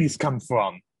 where babies come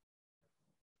from.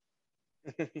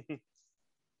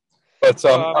 But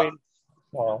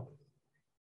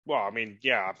I mean,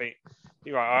 yeah, I think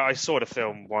you're right. I saw the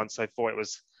film once. I thought it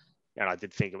was, and I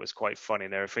did think it was quite funny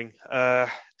and everything.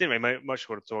 Didn't really much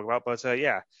more to talk about, but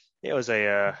yeah, it was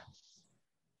that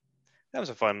was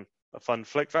a fun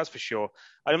flick, that's for sure.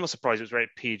 I'm not surprised it was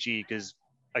rated PG because,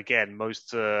 again,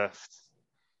 most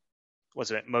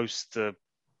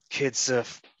kids'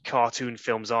 cartoon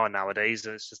films are nowadays,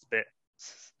 and it's just a bit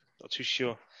not too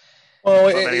sure. Well,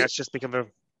 that's just become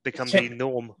the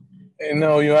norm.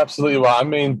 No, you're absolutely right. I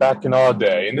mean, back in our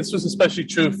day, and this was especially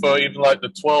true for even like the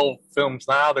 12 films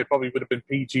now, they probably would have been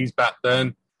PGs back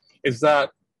then, is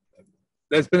that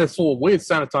there's been a sort of weird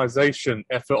sanitization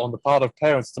effort on the part of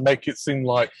parents to make it seem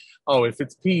like, oh, if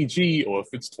it's PG or if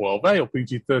it's 12A or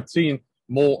PG-13,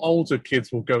 more older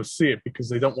kids will go see it because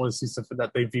they don't want to see something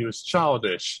that they view as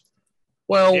childish.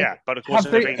 Well, Yeah, but of course,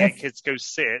 if they get kids to go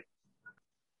see it.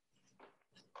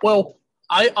 Well,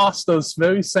 I asked those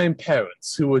very same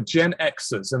parents who were Gen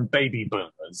Xers and baby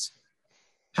boomers,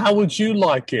 how would you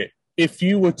like it if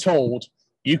you were told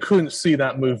you couldn't see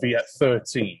that movie at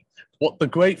 13? What the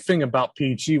great thing about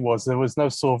PG was there was no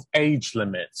sort of age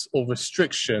limit or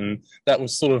restriction that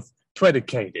was sort of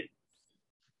predicated.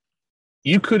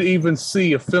 You could even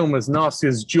see a film as nasty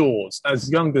as Jaws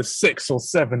as young as 6 or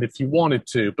 7 if you wanted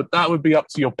to, but that would be up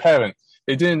to your parent.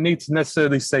 They didn't need to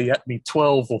necessarily say you had to be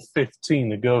 12 or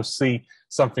 15 to go see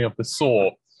something of the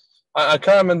sort. I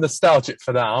kind of nostalgic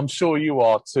for that. I'm sure you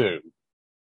are too.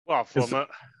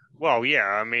 Well, yeah.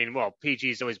 I mean,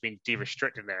 PG's always been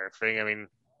de-restricted and everything. I mean,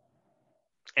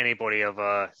 anybody of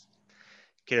a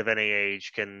kid of any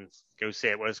age can go see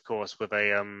it. Whereas, of course, with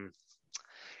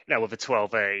with a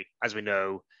 12A, as we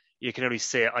know, you can only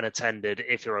see it unattended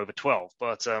if you're over 12.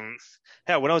 But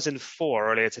hell, when I was in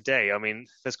 4 earlier today, I mean,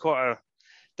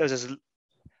 there was this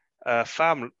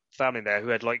family there who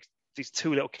had like these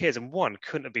 2 little kids, and one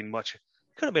couldn't have been older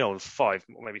than 5,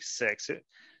 or maybe 6.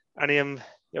 And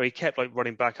he kept like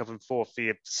running back up and forth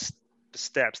the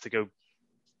steps to go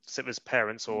sit with his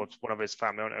parents or one of his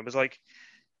family. And it was like,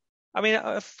 I mean,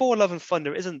 For Love and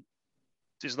Thunder is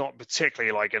not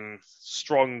particularly like a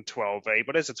strong 12A,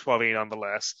 but it's a 12A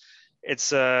nonetheless. It's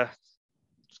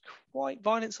quite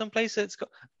violent in some places.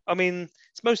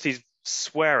 It's mostly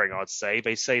swearing, I'd say.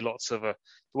 They say lots of the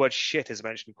word shit is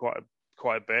mentioned quite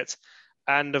a bit,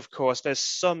 and of course there's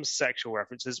some sexual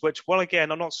references, which, well,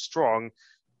 again, are not strong.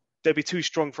 They'd be too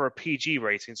strong for a PG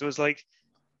rating. So it's like,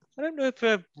 I don't know if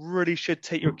you really should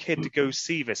take your kid to go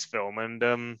see this film. And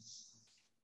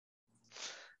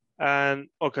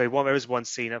okay, there is one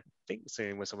scene, I think,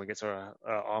 where someone gets her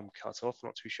arm cut off. I'm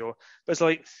not too sure, but it's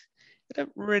like, I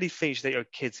don't really think you should take your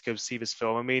kids to go see this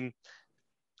film. I mean,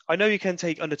 I know you can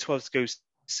take under 12s to go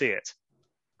see it.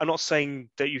 I'm not saying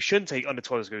that you shouldn't take under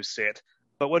 12s to go see it,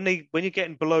 but when you're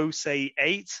getting below, say,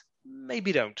 8,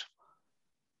 maybe don't.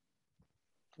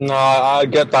 No, I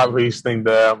get that reasoning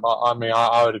there. I mean,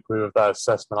 I would agree with that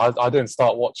assessment. I didn't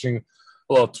start watching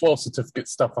 12 certificate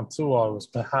stuff until I was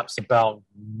perhaps about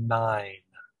 9,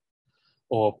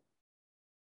 or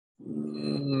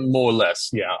more or less,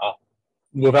 yeah.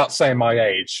 Without saying my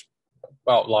age,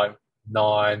 about like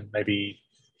 9, maybe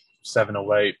 7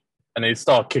 or 8, and it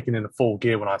started kicking into full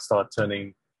gear when I started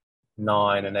turning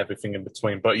 9 and everything in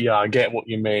between. But yeah, I get what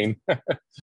you mean.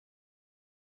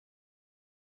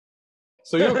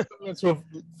 So your experience with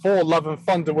Thor: Love and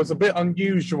Thunder was a bit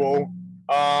unusual.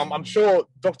 I'm sure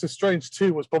Doctor Strange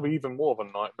 2 was probably even more of a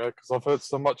nightmare because I've heard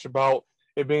so much about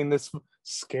it being this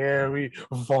scary,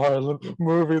 violent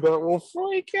movie that will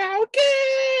freak out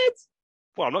kids.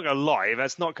 Well, I'm not going to lie,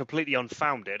 that's not completely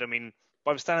unfounded. I mean,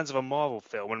 by the standards of a Marvel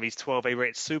film, one of these 12A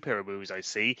rated superhero movies I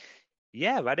see,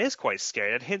 yeah, that is quite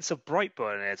scary. It hints of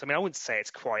Brightburn in it. I mean, I wouldn't say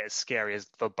it's quite as scary as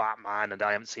the Batman, and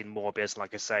I haven't seen Morbius.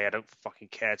 Like I say, I don't fucking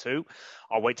care to.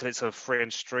 I'll wait till it's free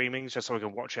and streaming just so I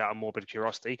can watch it out of morbid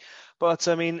curiosity. But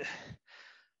I mean,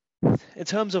 in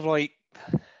terms of like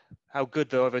how good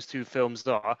those 2 films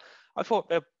are, I thought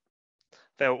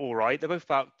they're all right. They're both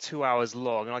about 2 hours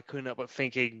long, and I couldn't help but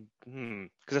thinking, because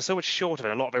they're so much shorter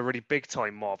than a lot of their really big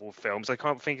time Marvel films. I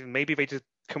can't think maybe they just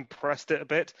compressed it a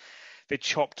bit. They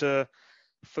chopped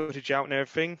footage out and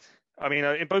everything. I mean,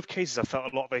 in both cases, I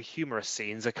felt a lot of the humorous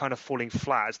scenes are kind of falling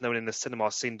flat, as no one in the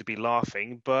cinema seemed to be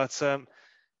laughing. But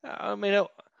I mean,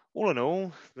 all in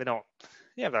all,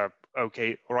 they're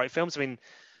okay, all right films. I mean,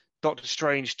 Doctor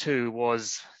Strange 2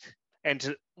 was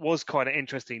kind of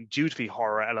interesting due to the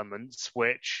horror elements,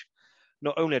 which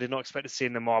not only I did not expect to see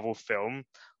in the Marvel film,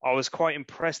 I was quite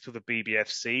impressed with the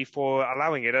BBFC for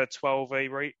allowing it a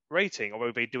 12A rating,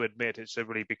 although they do admit it's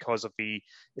really because of the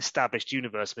established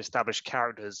universe and established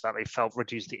characters that they felt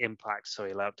reduced the impact, so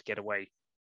they allowed to get away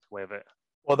with it.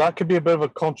 Well, that could be a bit of a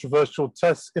controversial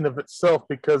test in of itself,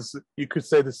 because you could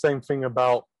say the same thing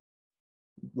about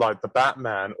like the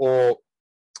Batman or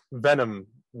Venom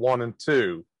 1 and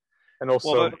 2, and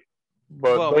also,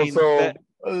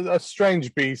 a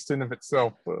strange beast in of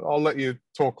itself. I'll let you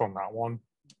talk on that one.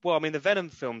 Well, I mean, the Venom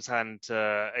films hadn't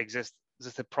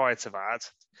existed prior to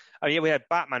that. I mean, yeah, we had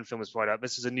Batman films right up.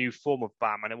 This is a new form of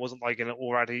Batman. It wasn't like an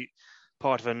already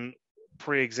part of an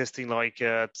pre-existing like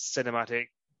cinematic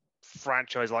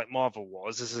franchise like Marvel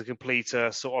was. This is a complete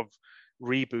sort of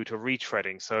reboot or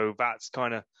retreading. So that's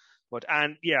kind of what.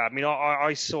 And yeah, I mean,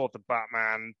 I saw the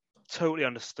Batman, totally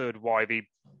understood why the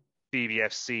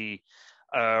BBFC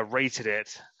rated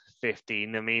it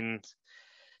 15. I mean,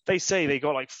 they say they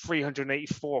got like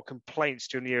 384 complaints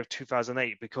during the year of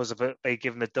 2008 because of it. They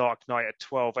given The Dark Knight a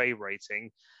 12A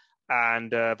rating,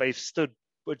 and they've stood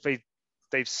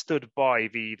by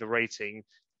the rating,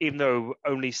 even though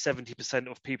only 70%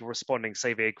 of people responding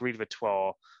say they agreed with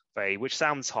 12A, which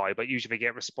sounds high, but usually they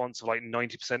get a response of like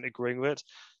 90% agreeing with it.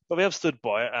 But they have stood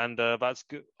by it, and that's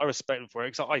good. I respect them for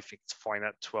it, because I think it's fine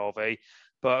at 12A.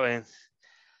 But I mean,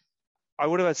 I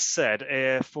would have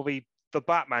said for the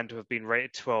Batman to have been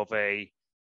rated 12A,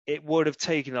 it would have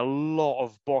taken a lot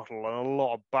of bottle and a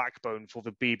lot of backbone for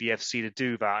the BBFC to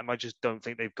do that, and I just don't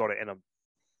think they've got it in them.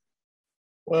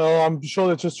 Well, I'm sure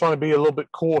they're just trying to be a little bit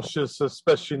cautious,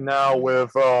 especially now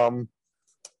with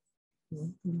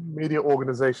media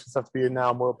organizations have to be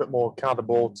now a bit more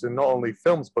accountable to not only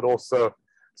films, but also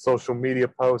social media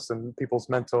posts and people's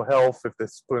mental health, if they're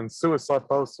putting suicide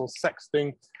posts or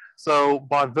sexting. So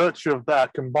by virtue of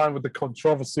that, combined with the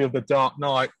controversy of The Dark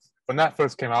Knight, when that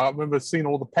first came out, I remember seeing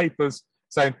all the papers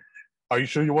saying, are you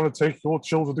sure you want to take your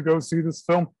children to go see this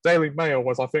film? Daily Mail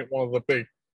was, I think, one of the big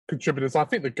contributors. I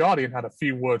think The Guardian had a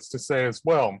few words to say as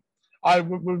well. I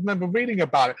remember reading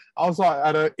about it. I was like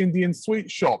at an Indian sweet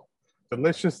shop.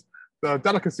 Delicious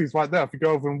delicacies right there if you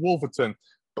go over in Wolverton.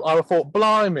 But I thought,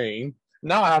 blimey,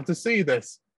 now I have to see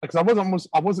this. Because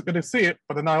I wasn't going to see it,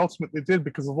 but then I ultimately did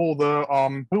because of all the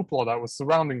hoopla that was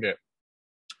surrounding it.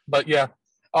 But yeah,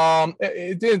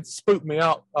 it didn't spook me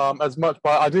out as much,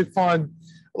 but I did find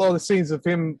a lot of the scenes of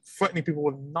him threatening people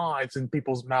with knives in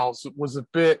people's mouths was a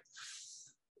bit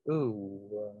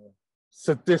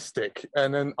sadistic.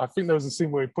 And then I think there was a scene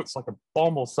where he puts like a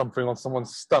bomb or something on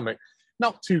someone's stomach.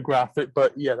 Not too graphic,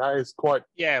 but yeah, that is quite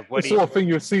the sort of thing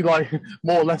you would see like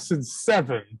more or less in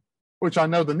Seven, which I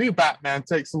know the new Batman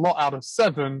takes a lot out of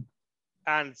Seven.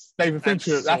 And David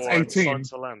Fincher, that's 18.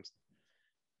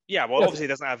 Yeah, well, obviously it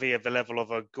doesn't have the level of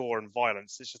gore and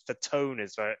violence. It's just the tone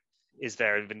is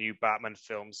there in the new Batman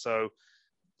film. So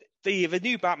the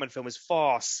new Batman film is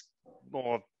far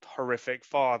more horrific,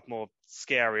 far more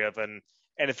scarier than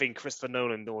anything Christopher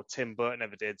Nolan or Tim Burton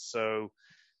ever did. So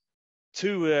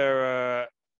the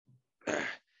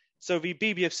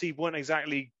BBFC weren't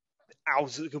exactly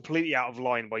completely out of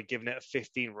line by giving it a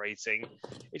 15 rating.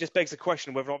 It just begs the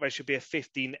question whether or not there should be a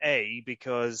 15A,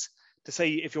 because to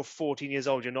say if you're 14 years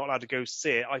old you're not allowed to go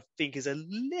see it, I think is a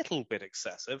little bit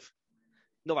excessive.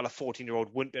 Not that a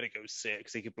 14-year-old wouldn't be able to go see it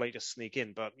because he could blatantly just sneak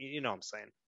in, but you know what I'm saying.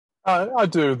 I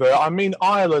do there. I mean,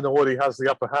 Ireland already has the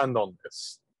upper hand on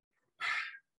this.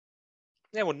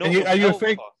 Yeah, well, no. And you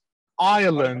think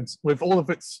Ireland, with all of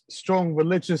its strong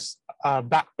religious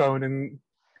backbone and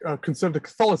conservative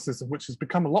Catholicism, which has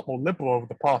become a lot more liberal over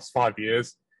the past 5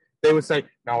 years, they would say,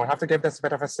 no, we have to give this a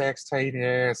bit of a 16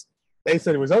 years. They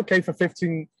said it was okay for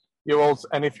 15-year-olds,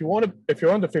 and if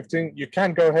you're under 15, you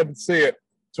can go ahead and see it.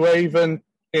 To even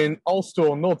in Ulster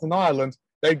or Northern Ireland,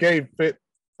 they gave it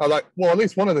at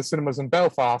least one of the cinemas in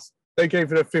Belfast, they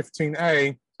gave it a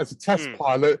 15A as a test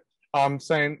pilot,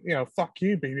 saying, fuck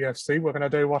you, BBFC, we're going to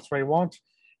do what we want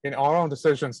in our own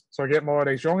decisions. So I get more of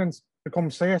these youngins to come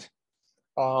see it.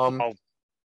 But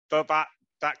that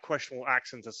questionable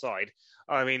accent aside,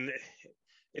 I mean,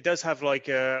 it does have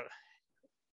sound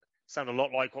a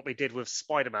lot like what they did with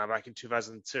Spider-Man back in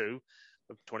 2002,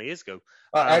 20 years ago.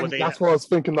 That's what I was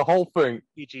thinking, the whole thing.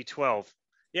 PG-12.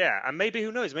 Yeah, and maybe,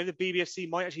 who knows, maybe the BBFC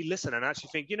might actually listen and actually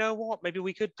think, you know what, maybe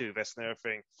we could do this and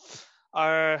everything.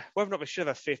 Whether or not we should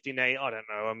have a 15A, I don't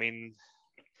know. I mean,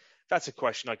 that's a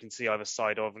question I can see either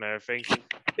side of and everything.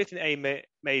 15A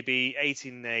maybe,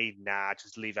 18A, nah,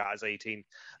 just leave that as 18.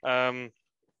 But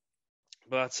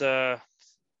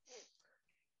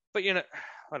you know,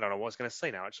 I don't know what I was going to say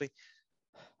now, actually.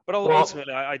 But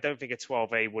ultimately, I don't think a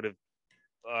 12A would have,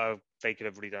 they could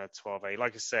have really done a 12A.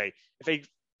 Like I say, if they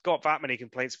got that many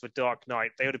complaints for Dark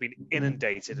Knight, they would have been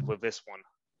inundated with this one.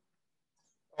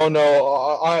 Oh, no,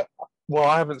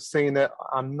 I haven't seen it.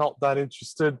 I'm not that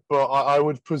interested, but I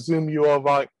would presume you are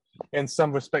right in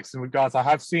some respects in regards. I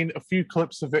have seen a few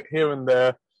clips of it here and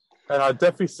there, and I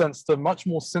definitely sensed a much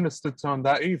more sinister tone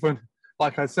that even,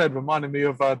 like I said, reminded me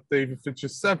of David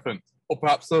Fincher's Seven, or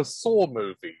perhaps those Saw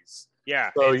movies. Yeah.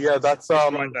 So yeah, that's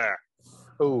right there.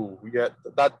 Oh yeah,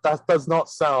 that does not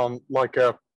sound like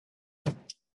a.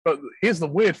 But here's the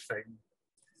weird thing: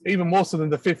 even more so than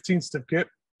the 15 certificate,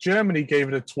 Germany gave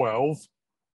it a 12.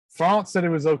 France said it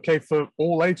was okay for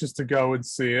all ages to go and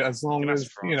see it as long as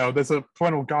there's a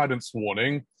parental guidance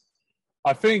warning.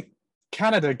 I think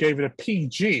Canada gave it a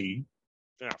PG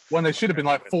when they should have been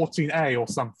like 14A or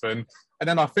something. And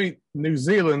then I think New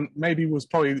Zealand maybe was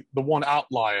probably the one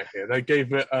outlier here. They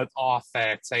gave it an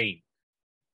R13.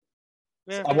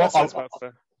 Yeah,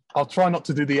 I'll try not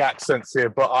to do the accents here,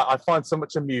 but I find so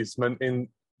much amusement in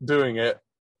doing it.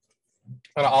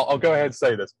 And I'll go ahead and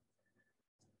say this.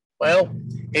 Well,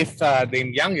 if them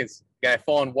youngins can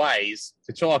find ways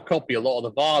to try to copy a lot of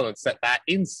the violence that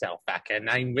incel fucker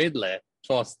named Riddler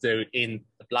tries to do in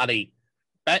the bloody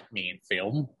Batman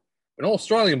film, an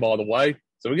Australian, by the way,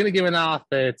 so we're going to give an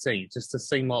R13 just to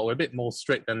seem like we're a bit more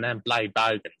strict than them Blade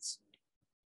Bogans.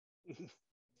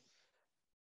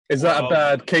 Is that a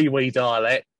bad Kiwi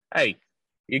dialect? Hey,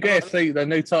 you got to see the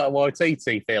new Taika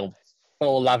Waititi film,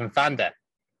 Thor: Love and Thunder.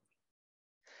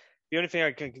 The only thing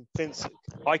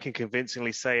I can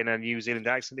convincingly say in a New Zealand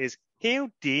accent is, "How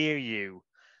dare you?"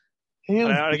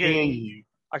 How dare you?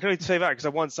 I can only say that because I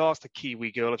once asked a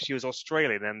Kiwi girl if she was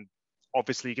Australian, and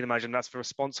obviously you can imagine that's the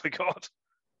response I got.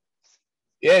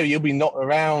 Yeah, you'll be knocked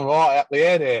around right up the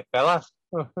head here, fella.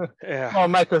 Yeah. I'll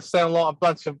make us sound like a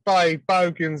bunch of Blade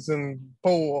Bogans and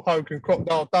Paul Hogan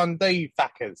Crocodile Dundee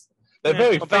fuckers. They're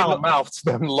very foul-mouthed,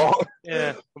 them lot.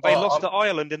 Yeah, they lost to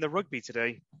Ireland in the rugby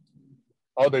today.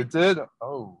 Oh, they did?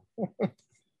 Oh.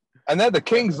 And they're the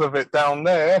kings of it down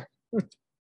there.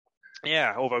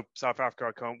 Yeah, although South Africa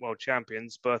aren't world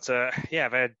champions. But, yeah,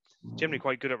 they're generally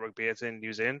quite good at rugby in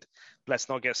New Zealand. Let's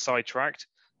not get sidetracked.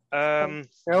 You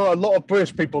know, a lot of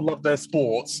British people love their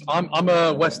sports. I'm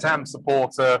a West Ham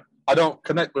supporter. I don't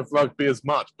connect with rugby as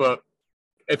much, but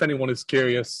if anyone is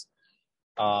curious,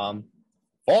 all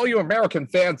you American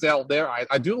fans out there,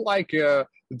 I do like the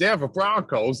Denver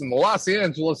Broncos and the Los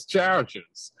Angeles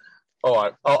Chargers. All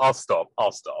right, I'll stop.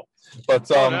 But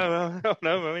no.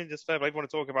 I mean, just fair. I want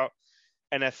to talk about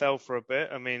NFL for a bit.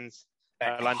 I mean,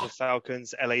 Atlanta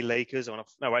Falcons, LA Lakers.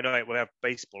 No, wait. We have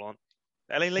baseball on.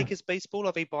 LA Lakers baseball,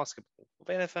 are they basketball? Are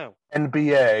they NFL?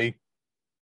 NBA.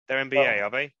 They're NBA, are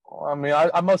they? I mean,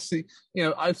 I must see, you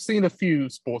know, I've seen a few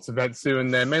sports events here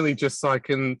and there, mainly just so I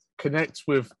can connect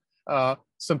with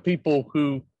some people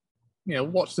who, you know,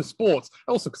 watch the sports.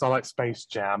 Also because I like Space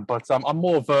Jam, but I'm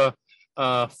more of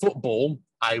a football.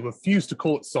 I refuse to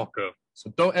call it soccer,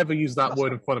 so don't ever use that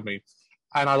word in front of me.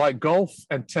 And I like golf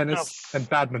and tennis and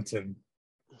badminton.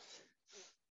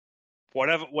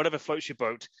 Whatever floats your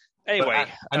boat. Anyway,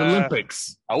 and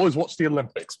Olympics. I always watch the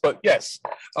Olympics, but yes.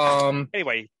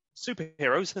 Anyway,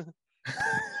 superheroes.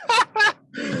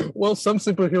 Well, some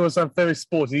superheroes have very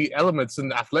sporty elements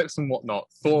and athletics and whatnot.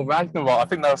 Thor Ragnarok, I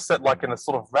think that was set like in a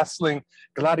sort of wrestling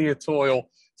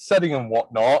gladiatorial setting and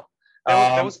whatnot.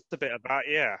 There was a bit of that,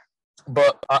 yeah.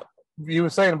 But you were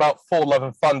saying about Thor: Love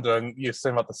and Thunder, and you were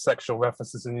saying about the sexual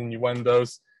references and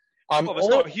innuendos. Well, there's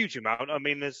not a huge amount. I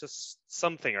mean, there's just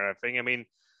something or everything. I mean,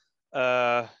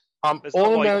 I'm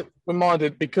all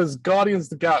reminded because Guardians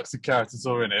of the Galaxy characters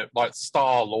are in it, like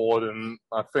Star-Lord and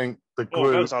I think the group. Oh,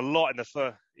 there was a lot in the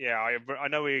first. Yeah, I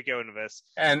know where you're going with this.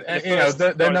 And you know,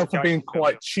 they're known for being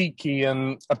quite cheeky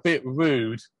and a bit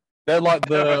rude. They're like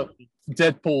the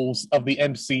Deadpools of the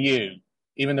MCU,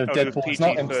 even though Deadpool is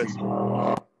not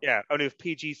MCU. Yeah, only with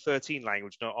PG-13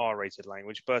 language, not R-rated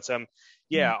language. But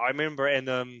yeah, I remember in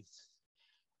the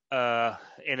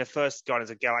first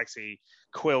Guardians of the Galaxy,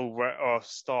 Quill or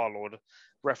Star-Lord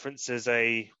references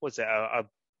a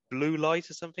blue light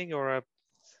or something, or a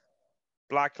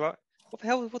black light. What the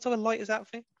hell? What type of light is that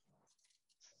thing?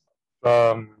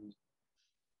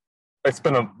 It's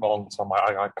been a long time.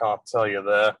 I can't tell you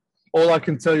there. All I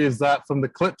can tell you is that from the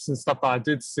clips and stuff that I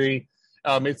did see,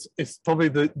 it's probably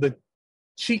the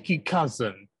cheeky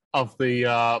cousin of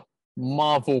the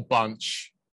Marvel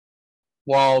bunch,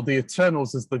 while the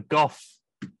Eternals is the goth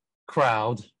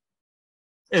crowd,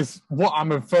 is what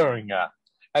I'm referring at.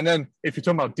 And then if you're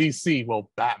talking about DC, well,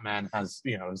 Batman has,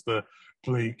 you know, is the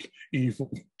bleak,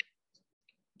 evil,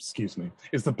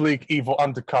 is the bleak, evil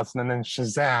undercousin, and then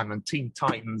Shazam and Teen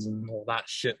Titans and all that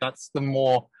shit. That's the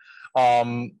more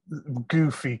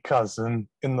goofy cousin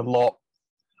in the lot.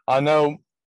 I know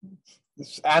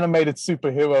animated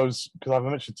superheroes, because I've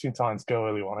mentioned Teen Titans Go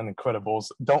earlier on and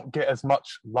Incredibles, don't get as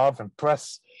much love and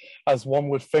press as one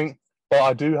would think, but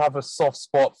I do have a soft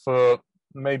spot for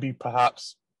maybe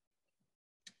perhaps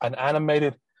an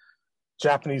animated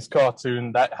Japanese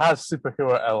cartoon that has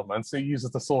superhero elements. It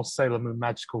uses the sort of Sailor Moon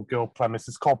magical girl premise.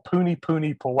 It's called Puni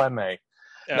Puni Poeme.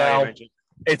 Now,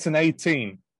 it's an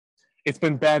 18. It's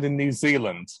been banned in New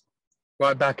Zealand.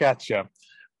 Right back at you.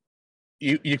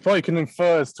 You probably can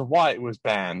infer as to why it was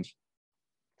banned.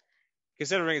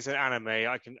 Considering it's an anime,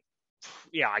 I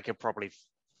can probably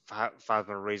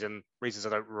fathom reasons I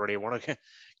don't really want to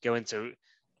go into.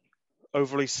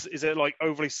 Is it like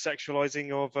overly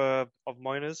sexualizing of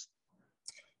minors?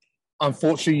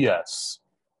 Unfortunately, yes.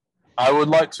 I would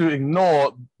like to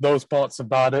ignore those parts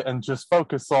about it and just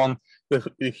focus on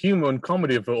the humor and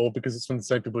comedy of it all, because it's from the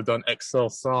same people who've done Excel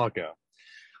Saga.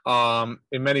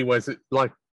 In many ways, it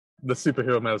like the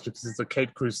superhero males, because it's a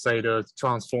Cape Crusader,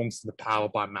 transforms to the power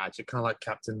by magic, kind of like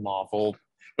Captain Marvel.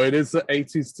 But it is the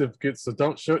 80s certificate, so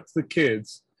don't show it to the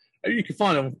kids. You can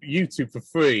find it on YouTube for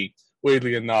free,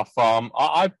 weirdly enough.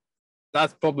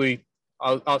 That's probably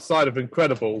outside of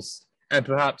Incredibles and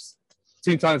perhaps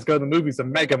Teen Titans Go to the Movies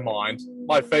and Megamind,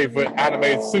 my favorite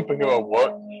animated superhero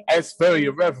work, and it's very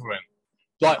irreverent,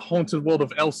 like Haunted World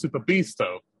of El Super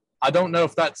Beasto. I don't know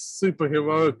if that's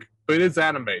superheroic, but it is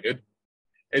animated.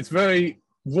 It's very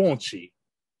raunchy,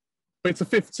 but it's a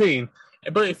 15,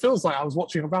 but it feels like I was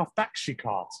watching a Ralph Bakshi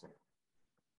cartoon.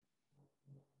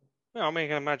 No, I mean, I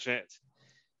can imagine it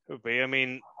would be. I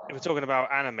mean, if we're talking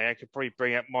about anime, I could probably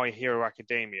bring up My Hero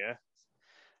Academia.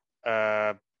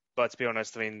 But to be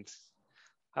honest, I mean,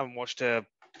 I haven't watched it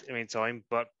in the meantime,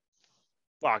 but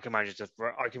well, I can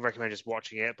recommend just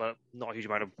watching it, but not a huge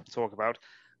amount to talk about.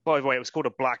 By the way, it was called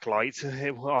a black light,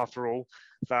 after all.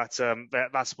 That's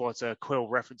what Quill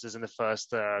references in the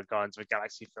first Guardians of the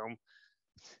Galaxy film.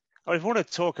 I want to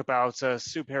talk about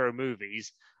superhero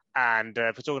movies, and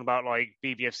if we're talking about like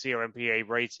BBFC or MPA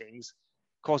ratings,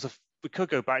 of course, we could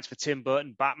go back to the Tim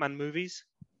Burton Batman movies.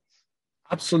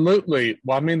 Absolutely.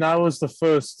 Well, I mean, that was the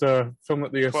first film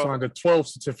that they assigned a 12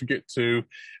 certificate to.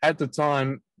 At the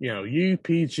time,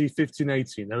 UPG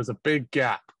 15-18. There was a big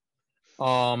gap.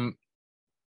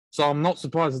 So I'm not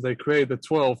surprised that they created the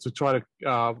 12 to try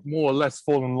to more or less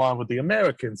fall in line with the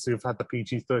Americans who've had the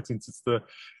PG-13 since the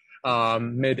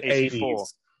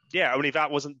mid-80s. Yeah, only that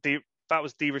was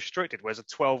de-restricted, whereas a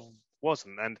 12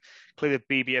 wasn't. And clearly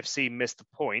the BBFC missed the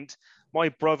point. My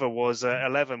brother was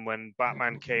 11 when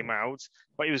Batman came out,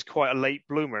 but he was quite a late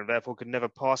bloomer and therefore could never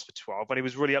pass for 12. And he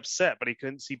was really upset, but he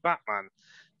couldn't see Batman.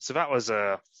 So that was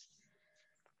a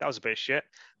bit of shit.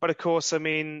 But of course, I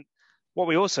mean, what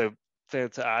we also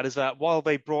failed to add is that while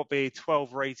they brought the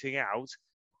 12 rating out,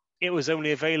 it was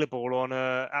only available on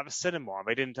at the cinema.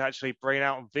 They didn't actually bring it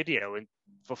out on video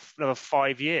for another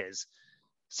 5 years.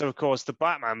 So of course, the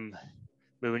Batman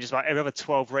movie, just about every other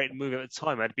 12 rated movie at the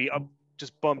time, had to be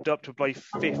just bumped up to like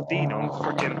 15 on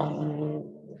freaking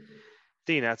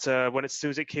when as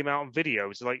soon as it came out on video.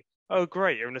 It's like, oh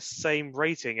great, you're in the same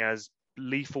rating as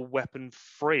Lethal Weapon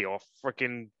 3 or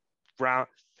freaking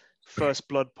First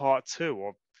Blood Part 2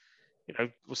 or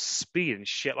Speed and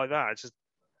shit like that. It's just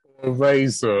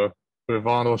Razor with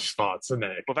Arnold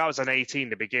Schwarzenegger. Well, that was an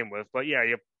 18 to begin with, but yeah,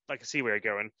 I can see where you're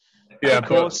going. Yeah, and of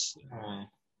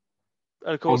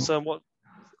course,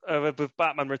 with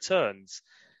Batman Returns,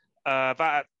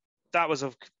 that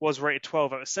was rated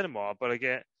 12 at the cinema, but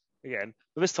again,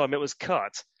 but this time it was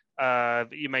cut.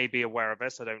 You may be aware of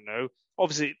this, I don't know.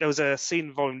 Obviously, there was a scene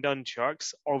involving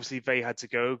nunchucks. Obviously, they had to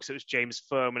go because it was James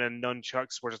Furman, and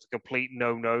nunchucks were just a complete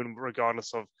no-no,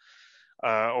 regardless of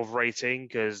rating,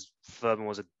 because Furman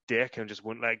was a dick and just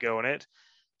wouldn't let go on it.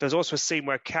 There's also a scene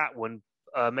where Catwoman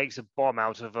makes a bomb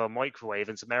out of a microwave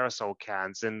and some aerosol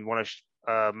cans in one of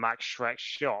Max Schreck's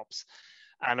shops.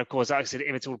 And of course, that's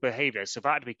imitable behavior, so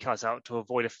that had to be cut out to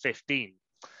avoid a 15.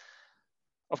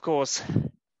 Of course,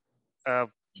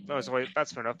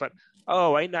 that's fair enough, but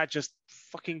ain't that just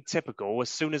fucking typical? As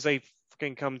soon as they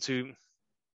fucking come to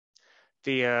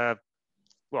the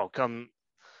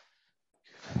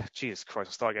Jesus Christ,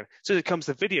 I'll start again. So it comes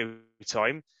to video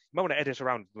time, you might want to edit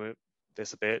around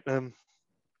this a bit, and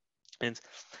that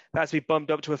has to be bumped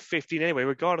up to a 15 anyway,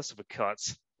 regardless of the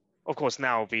cuts. Of course,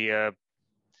 now the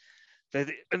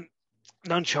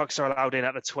nunchucks are allowed in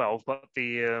at the 12, but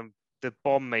the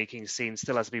bomb making scene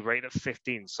still has to be rated at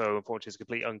 15. So unfortunately, it's a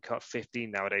complete uncut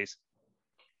 15 nowadays.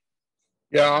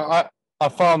 Yeah, I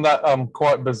found that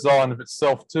quite bizarre in of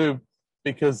itself too,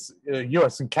 because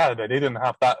US and Canada, they didn't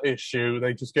have that issue.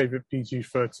 They just gave it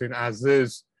PG-13 as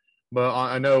is. But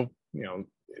I know,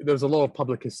 there's a lot of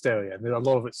public hysteria, and a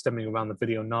lot of it stemming around the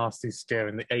video nasty scare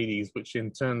in the 80s, which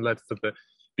in turn led for the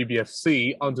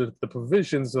BBFC, under the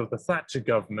provisions of the Thatcher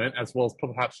government, as well as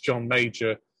perhaps John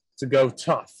Major, to go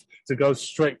tough, to go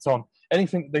straight on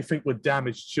anything they think would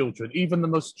damage children, even the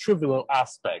most trivial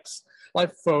aspects,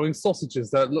 like throwing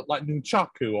sausages that look like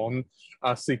nunchaku on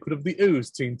Secret of the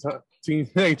Ooze,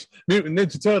 Teenage Mutant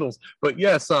Ninja Turtles. But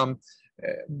yes,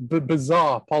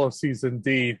 bizarre policies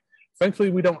indeed.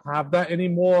 Thankfully, we don't have that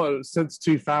anymore since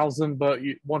 2000, but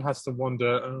one has to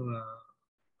wonder...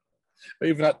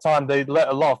 even at that time, they let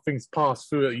a lot of things pass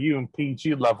through at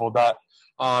UMPG level that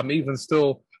even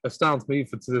still astounds me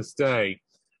to this day.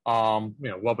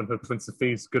 Robin Hood, Prince of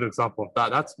Thieves, good example of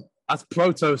that. That's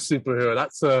proto superhero.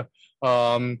 That's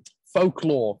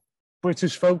folklore,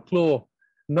 British folklore,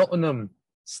 Nottingham,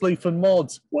 Sleaford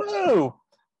Mods. Whoa!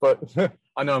 But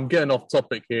I know I'm getting off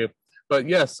topic here. But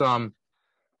yes,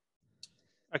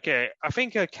 Okay, I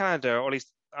think Canada, or at least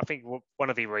I think one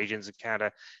of the regions in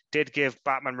Canada, did give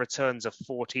Batman Returns a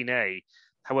 14A.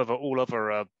 However, all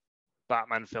other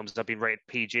Batman films have been rated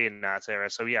PG in that area.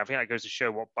 So yeah, I think that goes to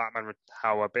show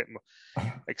how a bit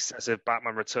excessive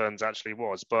Batman Returns actually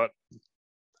was. But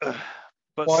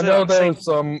well, I know there was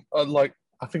like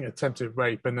I think attempted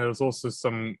rape, and there was also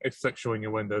some sexual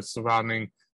innuendo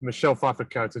surrounding Michelle Pfeiffer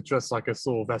character dressed like a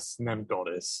sort of S&M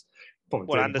goddess.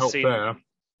 Probably didn't help there.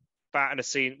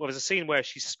 There's a scene where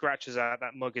she scratches at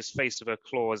that mugger's face with her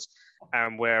claws,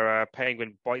 and where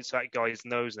Penguin bites that guy's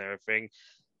nose and everything.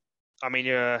 I mean,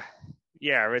 yeah,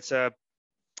 it's a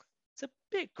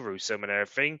bit gruesome and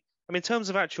everything. I mean, in terms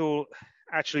of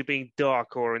actually being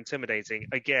dark or intimidating,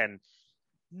 again,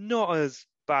 not as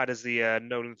bad as the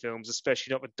Nolan films,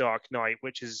 especially not The Dark Knight,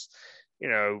 which is,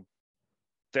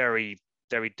 very,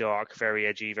 very dark, very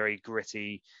edgy, very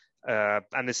gritty,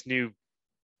 and this new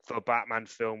for Batman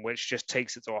film, which just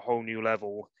takes it to a whole new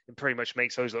level and pretty much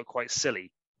makes those look quite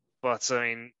silly. But I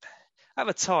mean, at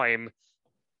the time,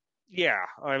 yeah,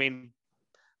 I mean,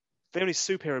 the only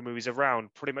superhero movies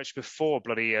around pretty much before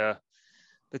bloody the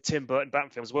Tim Burton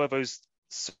Batman films were those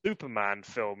Superman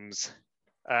films,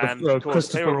 and of course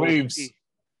they were Reeves.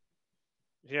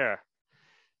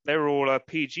 They were all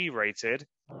PG rated,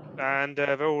 and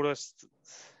they're all just.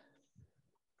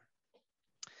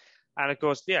 And of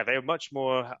course, yeah, they were much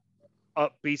more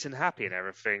upbeat and happy and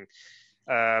everything,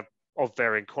 of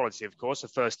varying quality, of course. The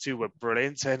first two were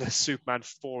brilliant, and Superman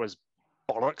 4 is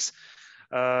bollocks.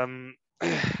 But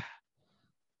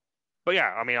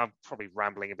yeah, I mean, I'm probably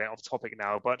rambling a bit off topic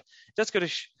now, but that's good.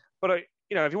 If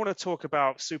you want to talk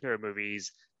about superhero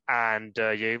movies and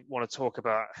you want to talk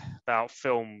about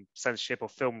film censorship or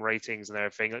film ratings and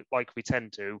everything, like we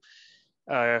tend to,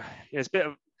 it's a bit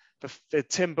of the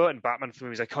Tim Burton Batman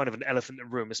movies are kind of an elephant in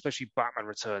the room, especially Batman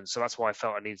Returns. So that's why I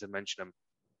felt I needed to mention them.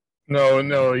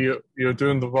 No, you're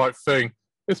doing the right thing.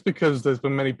 It's because there's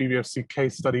been many BBFC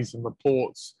case studies and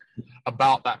reports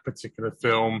about that particular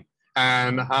film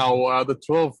and how the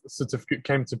 12 certificate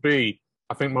came to be.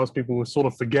 I think most people will sort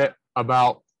of forget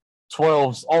about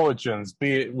 12's origins,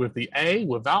 be it with the A,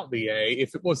 without the A,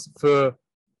 if it was for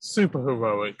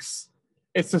superheroics.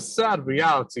 It's a sad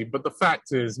reality, but the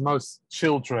fact is most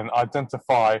children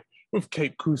identify with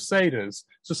Cape Crusaders,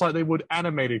 just like they would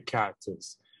animated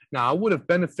characters. Now, I would have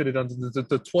benefited under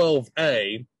the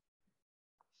 12A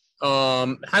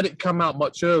had it come out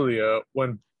much earlier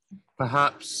when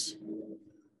perhaps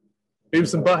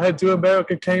Beavis and Butthead Do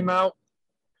America came out.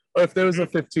 Or if there was a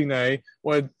 15A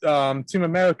where Team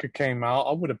America came out,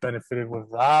 I would have benefited with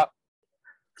that.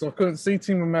 Because I couldn't see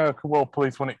Team America World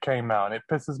Police when it came out, and it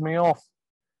pisses me off.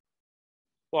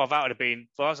 Well, that would have been,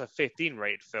 that's a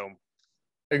 15-rated film.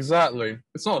 Exactly.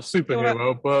 It's not a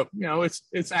superhero, but,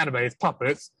 it's anime, it's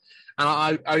puppets.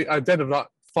 And I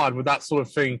identified with that sort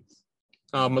of thing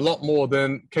a lot more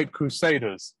than Cape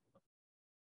Crusaders.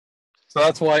 So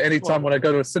that's why anytime when I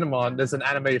go to a cinema and there's an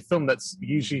animated film that's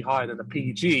usually higher than a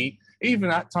PG,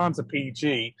 even at times a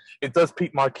PG, it does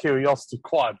pique my curiosity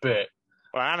quite a bit.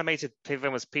 Well, an animated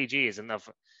film as PG isn't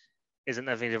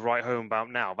nothing to write home about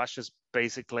now. That's just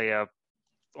basically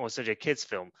essentially a kid's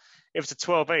film. If it's a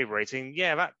 12A rating,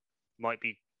 yeah, that might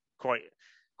be quite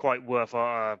worth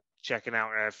checking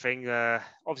out and everything.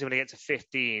 Obviously, when you get to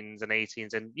 15s and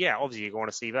 18s, and yeah, obviously you want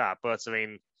to see that. But I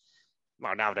mean,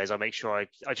 well, nowadays I make sure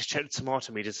I just check the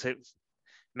tomato meter to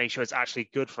make sure it's actually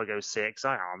good before I go see it. Because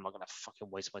I'm not going to fucking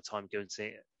waste my time going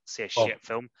to see a shit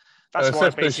film. That's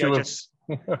why basically I just.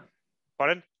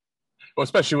 Pardon? Well,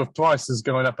 especially with prices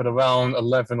going up at around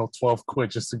 11 or 12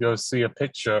 quid just to go see a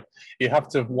picture, you have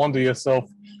to wonder yourself,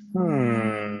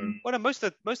 Well, no, most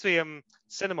of the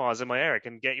cinemas in my area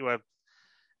can get you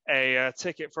a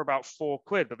ticket for about 4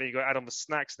 quid, but then you got to add on the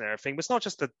snacks and everything. But it's not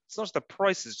just the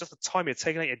prices, it's just the time you're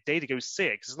taking out your day to go see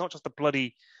it. Because it's not just the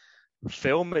bloody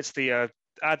film; it's the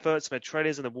adverts and the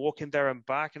trailers and the walk in there and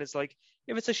back. And it's like,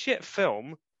 if it's a shit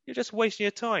film, you're just wasting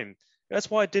your time. That's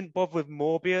why I didn't bother with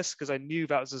Morbius, because I knew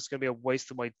that was just going to be a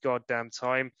waste of my goddamn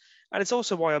time. And it's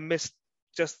also why I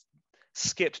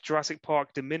skipped Jurassic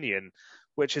Park Dominion,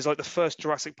 which is like the first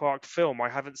Jurassic Park film I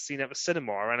haven't seen at the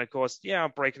cinema. And of course, yeah,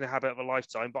 I'm breaking the habit of a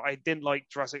lifetime, but I didn't like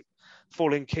Jurassic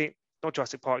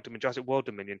World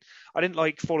Dominion. I didn't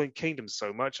like Fallen Kingdom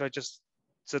so much. I just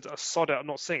said, sod it, I'm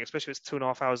not seeing it, especially if it's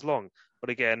 2.5 hours long. But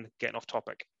again, getting off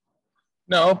topic.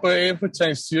 No, but it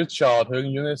pertains to your childhood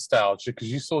and your nostalgia, because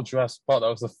you saw Jurassic Park. That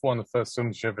was one of the first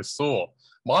films you ever saw.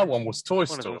 My one was Toy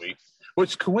Story,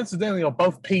 which coincidentally are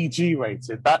both PG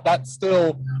rated. That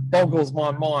still boggles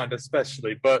my mind,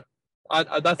 especially. But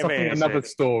That's I I mean, think another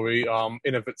story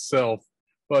in of itself.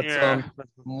 But yeah,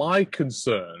 my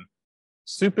concern,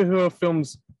 superhero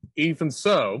films, even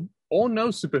so, or no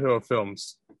superhero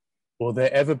films, will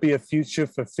there ever be a future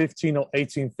for 15 or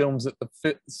 18 films at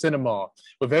the cinema?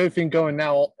 With everything going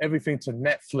now, everything to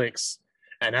Netflix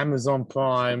and Amazon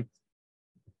Prime,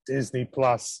 Disney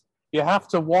Plus, you have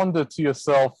to wonder to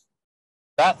yourself,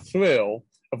 that thrill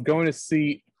of going to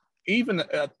see, even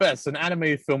at best, an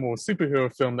animated film or a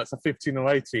superhero film that's a 15 or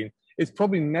 18 is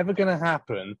probably never going to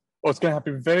happen, or it's going to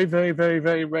happen very, very, very,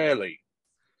 very rarely.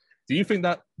 Do you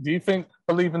think,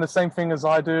 believe in the same thing as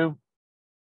I do?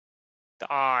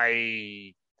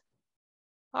 I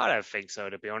I don't think so,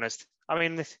 to be honest. I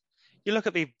mean, you look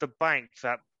at the bank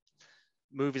that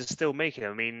movies are still making.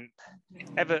 I mean,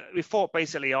 we thought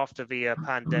basically after the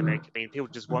pandemic, I mean, people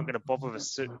just weren't going to bother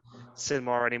with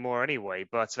cinema anymore anyway.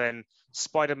 But then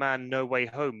Spider-Man: No Way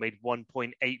Home made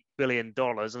 $1.8 billion,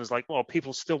 and was like, well,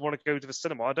 people still want to go to the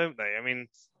cinema, don't they? I mean,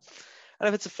 and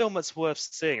if it's a film that's worth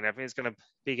seeing and everything's going to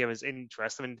be given as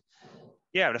interest, I mean,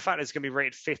 yeah, the fact that it's going to be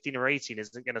rated 15 or 18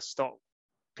 isn't going to stop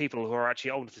people who are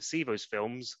actually old to see those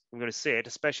films. I'm going to see it,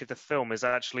 especially if the film is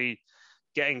actually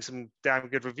getting some damn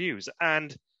good reviews.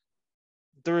 And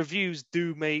the reviews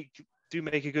do make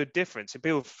a good difference. And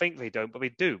people think they don't, but they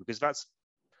do, because that's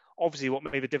obviously what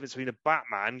made the difference between the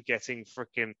Batman getting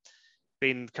freaking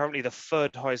being currently the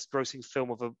third highest grossing film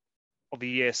of the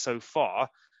year so far,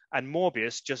 and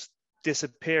Morbius just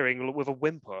disappearing with a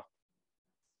whimper.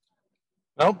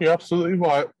 Nope, you're absolutely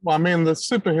right. Well, I mean, the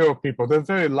superhero people, they're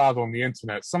very loud on the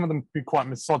internet. Some of them be quite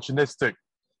misogynistic.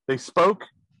 They spoke,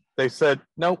 they said,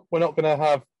 nope, we're not going to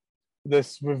have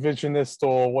this revisionist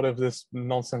or whatever this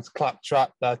nonsense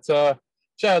claptrap that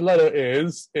Jared Leto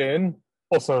is in.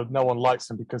 Also, no one likes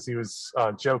him because he was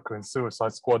Joker in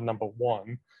Suicide Squad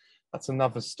 #1. That's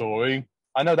another story.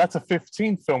 I know that's a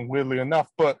 15 film, weirdly enough,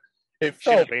 but it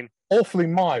felt awfully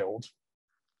mild.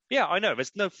 Yeah, I know.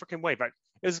 There's no freaking way back.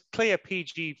 It was a clear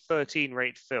PG-13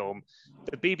 rate film.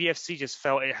 The BBFC just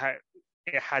felt it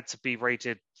had to be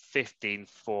rated 15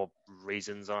 for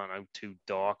reasons, I don't know, too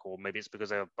dark, or maybe it's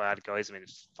because they were bad guys. I mean,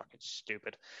 it's fucking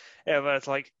stupid. Yeah, but it's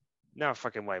like, no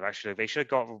fucking way. Actually, I should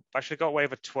have got away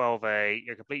with a 12A.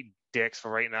 You're complete dicks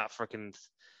for rating that freaking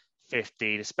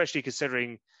 15, especially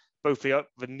considering both the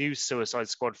new Suicide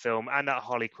Squad film and that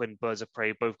Harley Quinn Birds of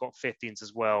Prey both got 15s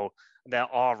as well. They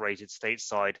are rated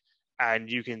stateside.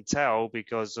 And you can tell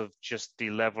because of just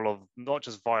the level of not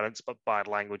just violence, but bad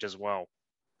language as well.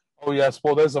 Oh, yes.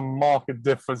 Well, there's a marked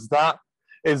difference. That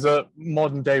is a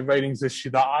modern day ratings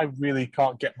issue that I really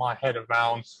can't get my head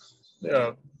around.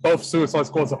 Both Suicide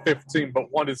Squads are 15, but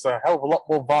one is a hell of a lot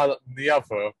more violent than the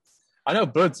other. I know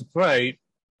Birds of Prey,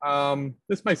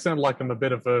 this may sound like I'm a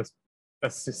bit of a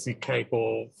sissy cake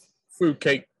or fruit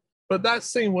cake, but that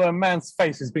scene where a man's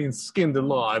face is being skinned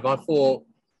alive, I thought,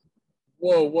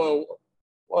 whoa,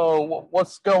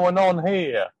 what's going on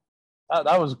here?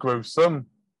 That was gruesome.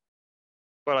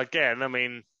 Well, again, I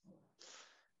mean,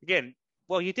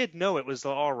 well, you did know it was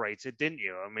R-rated, didn't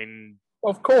you? I mean,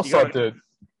 of course I did.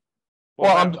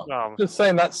 Well, I'm just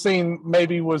saying that scene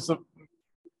maybe was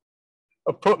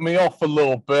put me off a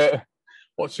little bit.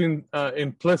 Watching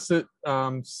implicit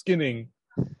skinning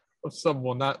of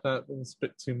someone that was a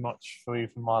bit too much for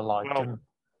even my liking.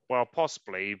 Well,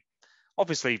 possibly.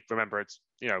 Obviously, remember it's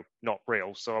not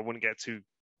real, so I wouldn't get too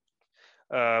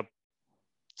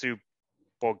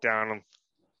bogged down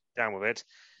with it.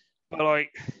 But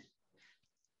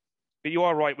you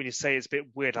are right when you say it's a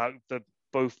bit weird how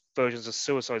both versions of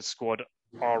Suicide Squad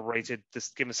are rated,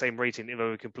 given the same rating, even though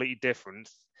they're completely different.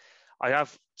 I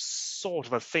have sort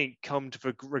of, I think, come to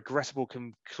the regrettable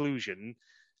conclusion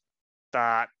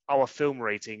that our film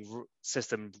rating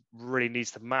system really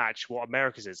needs to match what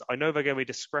America's is. I know there are going to be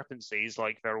discrepancies,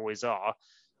 like there always are,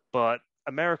 but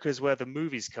America is where the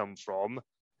movies come from,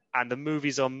 and the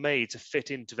movies are made to fit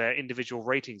into their individual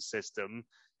rating system.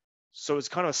 So it's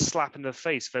kind of a slap in the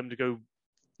face for them to go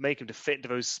make them to fit into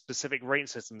those specific rating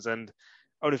systems, and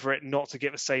only for it not to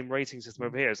get the same rating system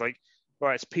over here. It's like,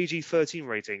 right, it's PG-13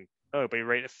 rating. Oh, but you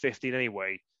rate it 15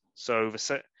 anyway. So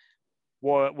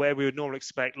where we would normally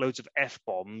expect loads of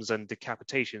F-bombs and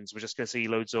decapitations, we're just going to see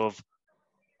loads of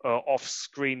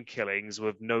off-screen killings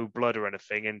with no blood or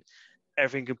anything, and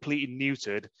everything completely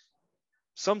neutered.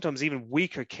 Sometimes even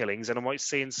weaker killings than I might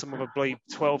see in some of the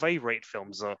 12A rate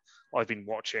films I've been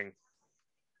watching.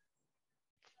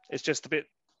 It's just a bit,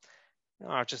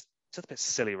 just a bit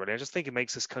silly, really. I just think it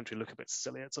makes this country look a bit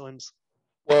silly at times.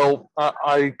 Well,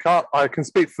 I can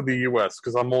speak for the US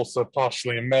because I'm also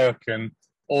partially American,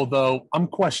 although I'm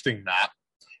questioning that.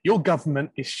 Your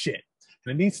government is shit.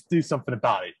 and it needs to do something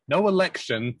about it. No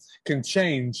election can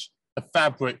change the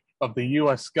fabric of the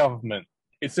US government.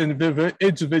 It's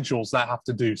individuals that have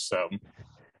to do so.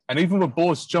 And even with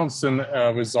Boris Johnson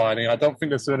resigning, I don't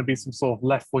think there's going to be some sort of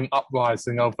left-wing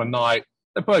uprising overnight.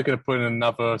 They're probably going to put in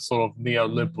another sort of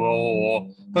neoliberal or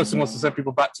person who wants to send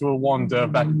people back to Rwanda,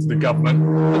 back into the government.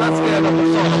 But that's getting off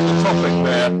the topic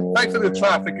there. Thankfully, the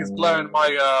traffic is blurring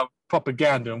my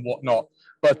propaganda and whatnot.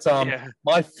 But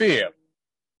my fear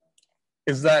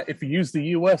is that if you use the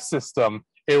US system,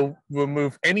 it'll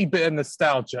remove any bit of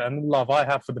nostalgia and love I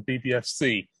have for the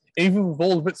BBFC, even with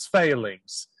all of its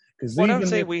failings. Well, I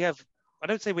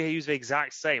don't say we use the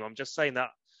exact same. I'm just saying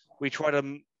that we try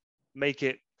to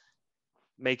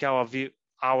make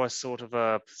our sort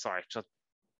of sorry, just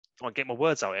trying to get my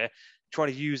words out here. Try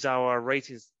to use our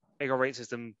ratings, make our rating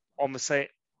system on the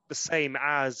same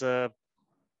as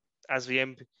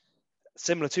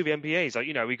similar to the MPAs. Like,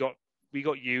 you know, we got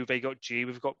U, they got G,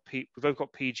 we've both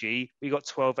got PG, we got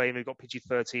 12A and we've got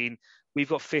PG-13, we've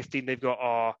got 15, they've got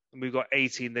R, and we've got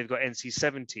 18, they've got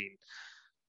NC-17.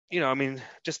 You know, I mean,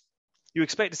 just you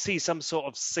expect to see some sort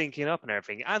of syncing up and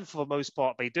everything, and for the most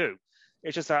part they do.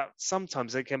 It's just that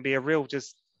sometimes it can be a real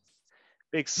just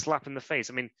big slap in the face.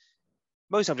 I mean,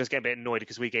 most of them just get a bit annoyed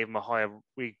because we gave them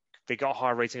they got a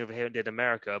higher rating over here and did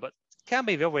America, but it can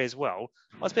be the other way as well.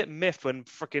 I was a bit miffed when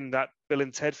freaking that Bill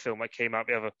and Ted film that came out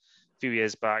the other few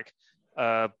years back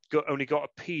only got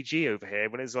a PG over here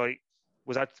when it's like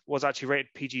was actually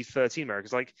rated PG-13 America.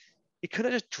 It's like you could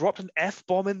have just dropped an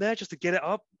F-bomb in there just to get it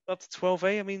up to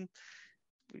 12A. I mean,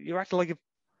 you're acting like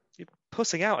you're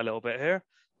pussing out a little bit here.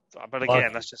 But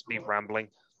again, that's just me rambling.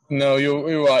 No,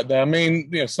 you're right there. I mean,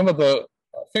 you know, some of I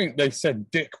think they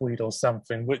said dickweed or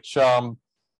something, which, you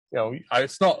know,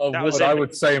 it's not a word I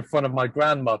would say in front of my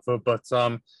grandmother, but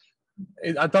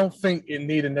I don't think it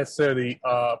needed necessarily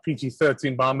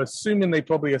PG-13, but I'm assuming they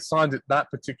probably assigned it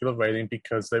that particular rating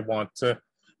because they want to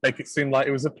make it seem like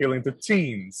it was appealing to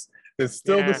teens. There's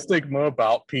still the stigma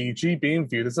about PG being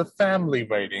viewed as a family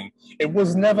rating. It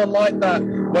was never like that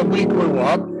when we grew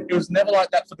up. It was never like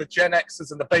that for the Gen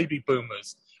Xers and the baby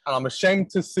boomers. And I'm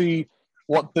ashamed to see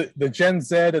what the Gen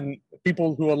Z and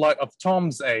people who are like of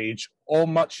Tom's age or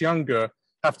much younger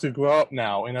have to grow up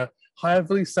now in a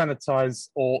heavily sanitized,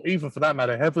 or even for that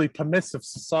matter, heavily permissive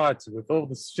society with all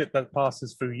the shit that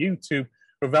passes through YouTube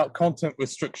without content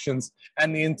restrictions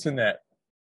and the internet.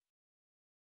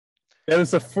 There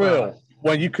was a thrill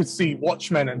when you could see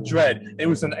Watchmen and Dredd. It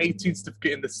was an 18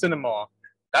 certificate in the cinema.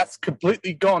 That's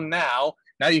completely gone now.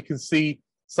 Now you can see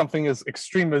something as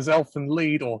extreme as Elfen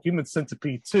Lied or Human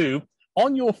Centipede 2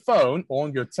 on your phone or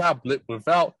on your tablet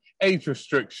without age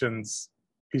restrictions.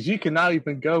 Because you can now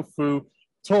even go through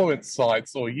torrent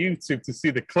sites or YouTube to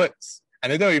see the clips.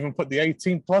 And they don't even put the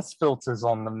 18 plus filters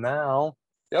on them now.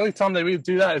 The only time they really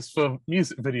do that is for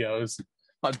music videos.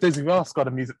 Like Dizzy Ross got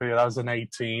a music video that was an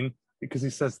 18 because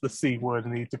he says the C word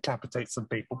and he decapitates some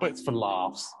people, but it's for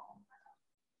laughs.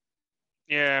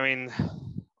 Yeah, I mean,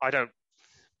 I don't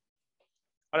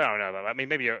know about that. I mean,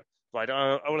 maybe you're right.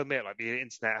 I will admit, like, the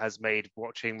internet has made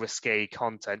watching risque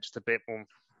content just a bit more,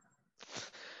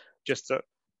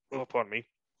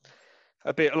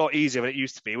 a lot easier than it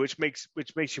used to be, which makes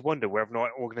you wonder whether or not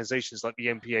organisations like the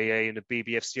MPAA and the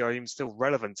BBFC are even still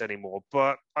relevant anymore.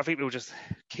 But I think we'll just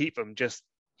keep them just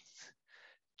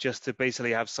to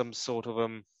basically have some sort of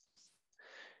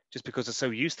just because they're so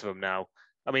used to them now.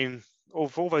 I mean,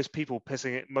 all those people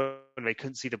pissing it when they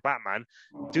couldn't see the Batman,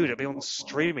 dude, it'd be on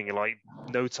streaming in like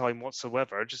no time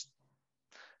whatsoever. Just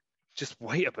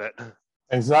wait a bit.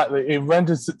 Exactly. It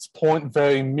renders its point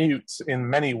very mute in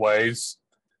many ways.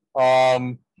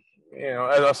 You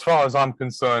know, as far as I'm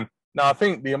concerned. Now, I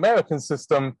think the American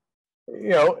system, you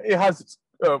know, it has its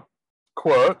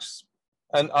quirks.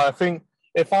 And I think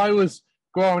if I was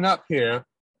growing up here,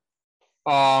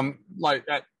 like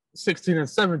at 16 and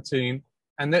 17,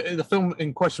 and the film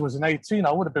in question was an 18,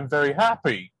 I would have been very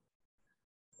happy.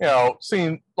 You know,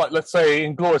 seeing, like, let's say,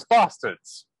 Inglourious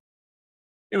Bastards.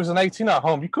 It was an 18 at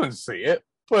home, you couldn't see it.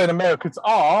 But in America, it's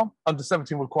under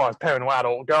 17 requires parent or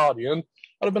adult guardian.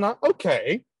 I'd have been like,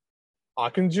 okay, I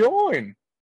can join.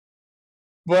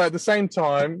 But at the same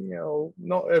time, you know,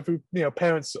 not every, you know,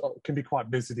 parents can be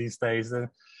quite busy these days, and,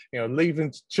 you know,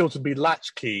 leaving children be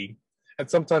latchkey. And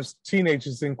sometimes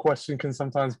teenagers in question can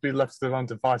sometimes be left to their own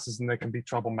devices, and they can be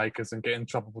troublemakers and get in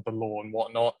trouble with the law and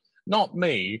whatnot. Not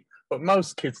me, but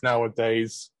most kids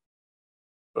nowadays.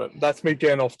 But that's me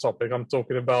getting off topic. I'm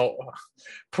talking about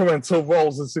parental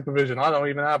roles and supervision. I don't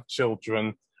even have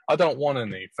children. I don't want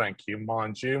any, thank you,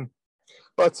 mind you.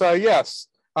 But yes,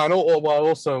 and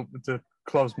also to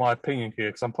close my opinion here,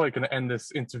 because I'm probably going to end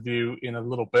this interview in a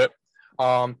little bit.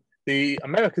 The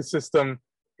American system,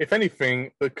 if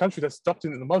anything, the country that's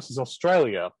adopting it the most is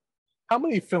Australia. How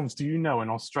many films do you know in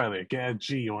Australia get a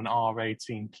G or an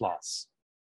R18 plus?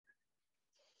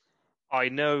 I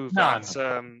know None.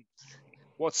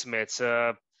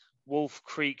 that Wolf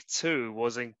Creek 2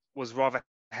 was rather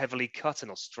heavily cut in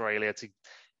Australia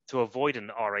to avoid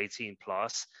an R18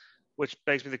 plus, which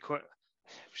begs me the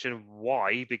question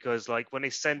why? Because like when they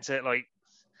sent it like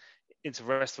into the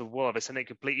rest of the world, they sent it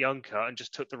completely uncut and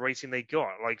just took the rating they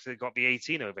got. Like they got the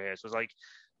 18 over here, so it's like,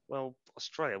 well,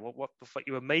 Australia, what the fuck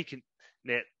you were making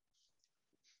it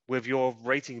with your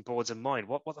rating boards in mind?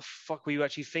 What the fuck were you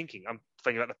actually thinking? I'm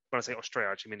thinking about when I say Australia,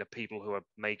 I actually mean the people who are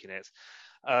making it.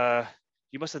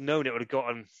 You must have known it would have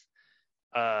gotten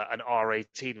an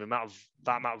R18 the amount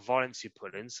of violence you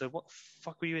put in. So what the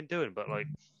fuck were you in doing? But like,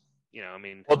 I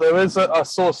mean, Well, there is a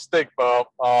sore stick, but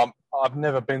I've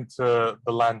never been to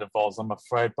the land of Oz, I'm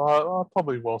afraid, but I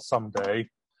probably will someday.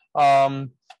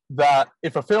 That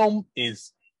if a film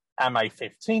is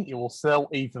MA15, it will sell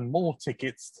even more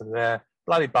tickets to their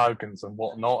bloody bogans and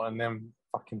whatnot, and them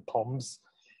fucking poms.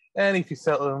 And if you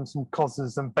sell them some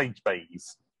cozzers and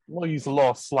babies, we'll use a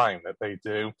lot of slang that they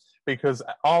do, because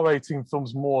R18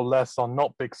 films more or less are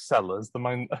not big sellers.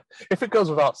 If it goes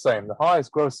without saying, the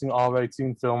highest grossing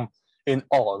R18 film in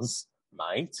Oz,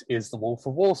 mate, is The Wolf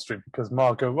of Wall Street, because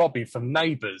Margot Robbie from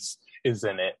Neighbours is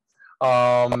in it.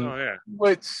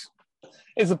 Which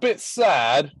is a bit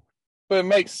sad, but it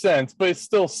makes sense. But it's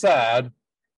still sad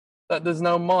that there's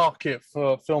no market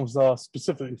for films that are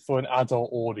specifically for an adult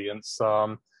audience.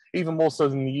 Even more so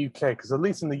than the UK, because at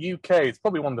least in the UK, it's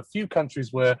probably one of the few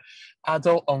countries where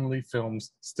adult-only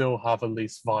films still have at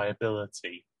least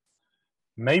viability.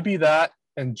 Maybe that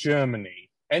and Germany.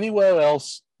 Anywhere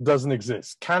else doesn't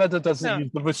exist. Canada doesn't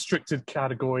use the restricted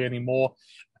category anymore.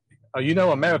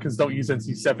 Americans don't use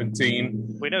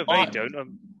NC-17. We know they don't.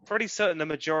 I'm pretty certain the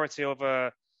majority of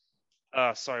the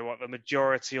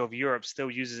majority of Europe still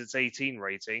uses its 18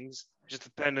 ratings. Just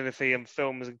depending if the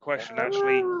films in question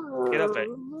actually get up it.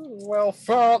 Well,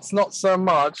 France not so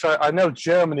much. I know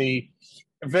Germany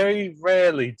very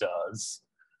rarely does.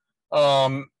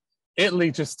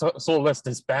 Italy just sort of less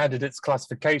disbanded its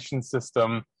classification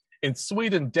system. In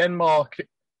Sweden, Denmark,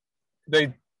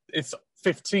 it's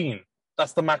 15.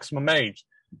 That's the maximum age.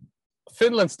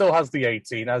 Finland still has the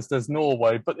 18, as does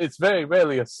Norway, but it's very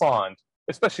rarely assigned,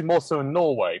 especially more so in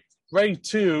Norway. Ray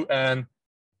 2 and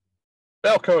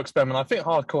Belko Experiment, I think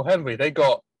Hardcore Henry, they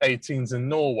got 18s in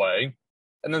Norway,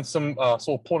 and then some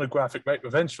sort of pornographic rape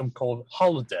revenge film called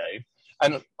Holiday.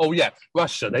 And,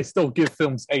 Russia, they still give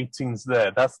films 18s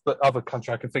there. That's the other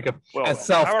country I can think of. And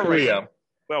South Korea.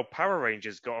 Power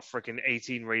Rangers got a freaking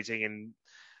 18 rating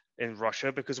in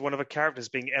Russia because one of the characters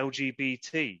being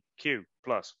LGBTQ+.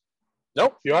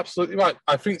 Nope, you're absolutely right.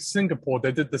 I think Singapore,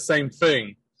 they did the same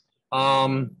thing.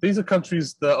 These are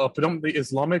countries that are predominantly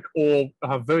Islamic or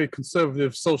have very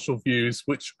conservative social views,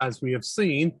 which, as we have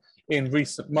seen in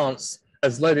recent months,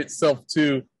 has led itself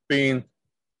to being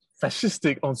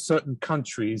fascistic on certain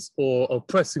countries or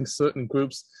oppressing certain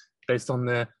groups based on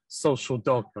their social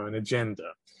dogma and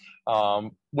agenda,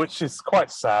 which is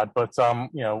quite sad. But,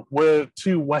 we're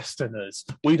two Westerners.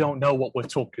 We don't know what we're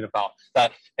talking about,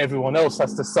 that everyone else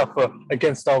has to suffer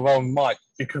against our own might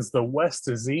because the West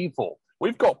is evil.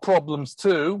 We've got problems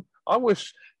too. I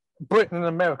wish Britain and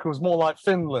America was more like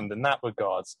Finland in that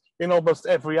regards, in almost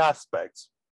every aspect.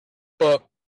 But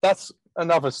that's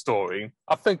another story.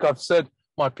 I think I've said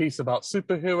my piece about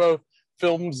superhero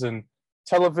films and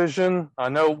television. I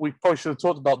know we probably should have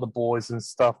talked about The Boys and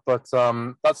stuff, but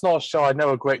that's not a show I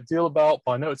know a great deal about,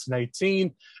 but I know it's an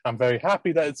 18. I'm very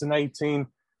happy that it's an 18.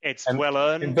 It's well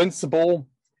earned. Invincible,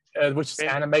 which is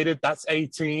animated, that's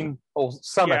 18, or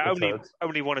some episodes.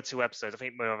 Only 1 or 2 episodes. I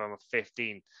think more of them are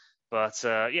 15. But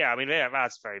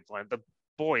that's very fine. The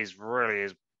Boys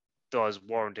really does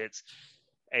warrant its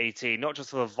 18, not just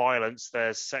for the violence.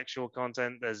 There's sexual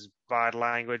content, there's bad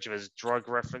language, there's drug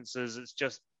references. It's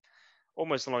just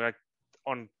almost like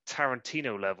on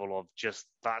Tarantino level of just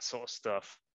that sort of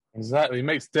stuff. Exactly. It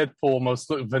makes Deadpool almost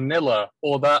look vanilla.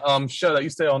 Or that show that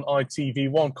used to be on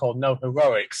ITV1 called No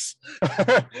Heroics.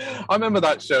 I remember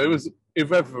that show. It was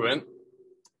irreverent,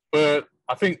 but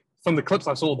I think from the clips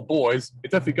I saw of The Boys,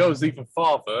 it definitely goes even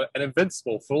farther. And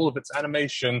Invincible, for all of its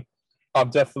animation,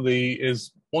 definitely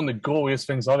is one of the goriest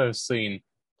things I've ever seen.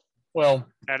 Well,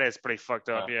 that is pretty fucked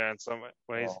up, in some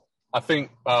ways. Well, I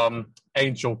think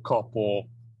Angel Cop or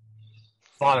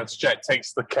Violence Jet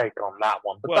takes the cake on that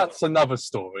one, but that's another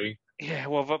story. Yeah,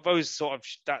 well, those sort of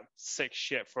that sick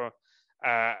shit for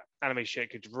anime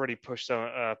shit could really push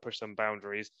some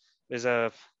boundaries. There's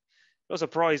Not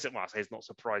surprising. Well, I say it's not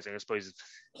surprising. I suppose it's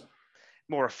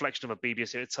more a reflection of a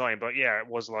BBC at the time. But yeah, it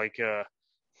was like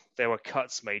there were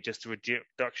cuts made just to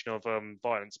reduction of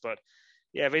violence. But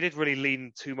yeah, they did really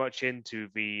lean too much into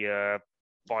the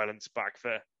violence back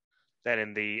then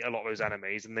in a lot of those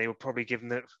animes, and they were probably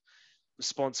given it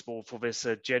responsible for this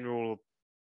general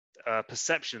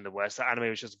perception in the West that anime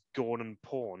was just gore and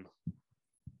porn.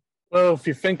 Well, if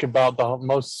you think about the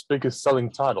most biggest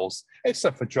selling titles,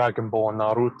 except for Dragon Ball,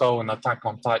 Naruto, and Attack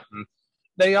on Titan,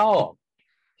 they are.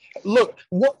 Look,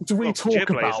 what do we talk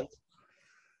about?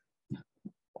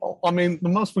 I mean, the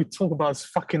most we talk about is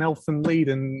fucking Elfen Lied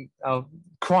and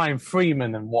Crying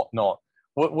Freeman and whatnot.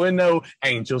 We're no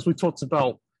angels. We talked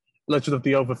about Legend of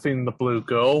the Overfiend and the Blue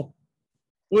Girl.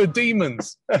 We're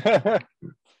demons. Well,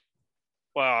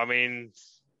 I mean,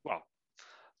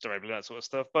 don't really that sort of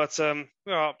stuff. But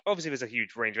obviously there's a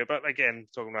huge range of it. But again,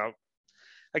 talking about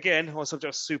on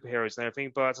subject of superheroes and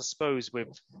everything. But I suppose with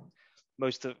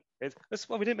most of it,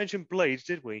 we didn't mention Blade,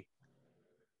 did we?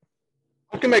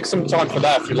 I can make some time for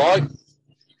that if you like.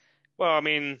 Well, I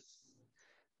mean,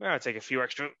 I'll take a few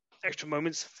extra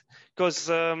moments because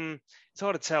it's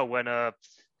hard to tell when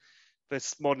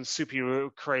this modern superhero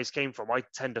craze came from. I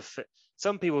tend to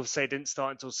some people say it didn't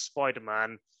start until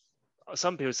Spider-Man.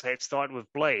 Some people say it started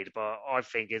with Blade, but I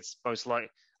think it's most like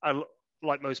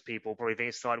most people probably think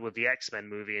it started with the X-Men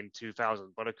movie in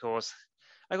 2000. But of course,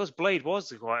 Blade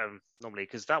was quite an anomaly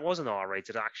because that was an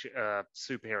R-rated action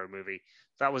superhero movie.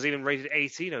 That was even rated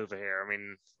 18 over here. I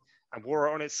mean, and wore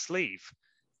it on its sleeve.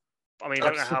 I mean, I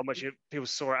don't know how much people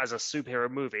saw it as a superhero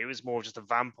movie. It was more just a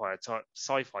vampire type,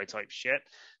 sci-fi type shit.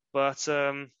 But it's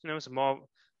a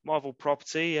Marvel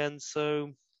property, and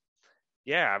so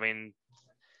yeah, I mean,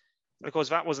 of course,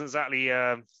 that wasn't exactly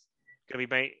going to be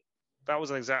made. That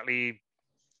wasn't exactly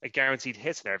a guaranteed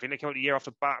hit and everything. They came out a year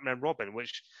after Batman and Robin,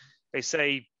 which they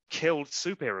say killed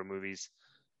superhero movies.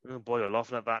 Oh boy, you're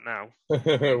laughing at that now.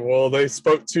 Well, they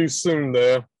spoke too soon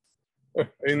there.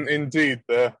 Indeed,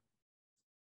 there.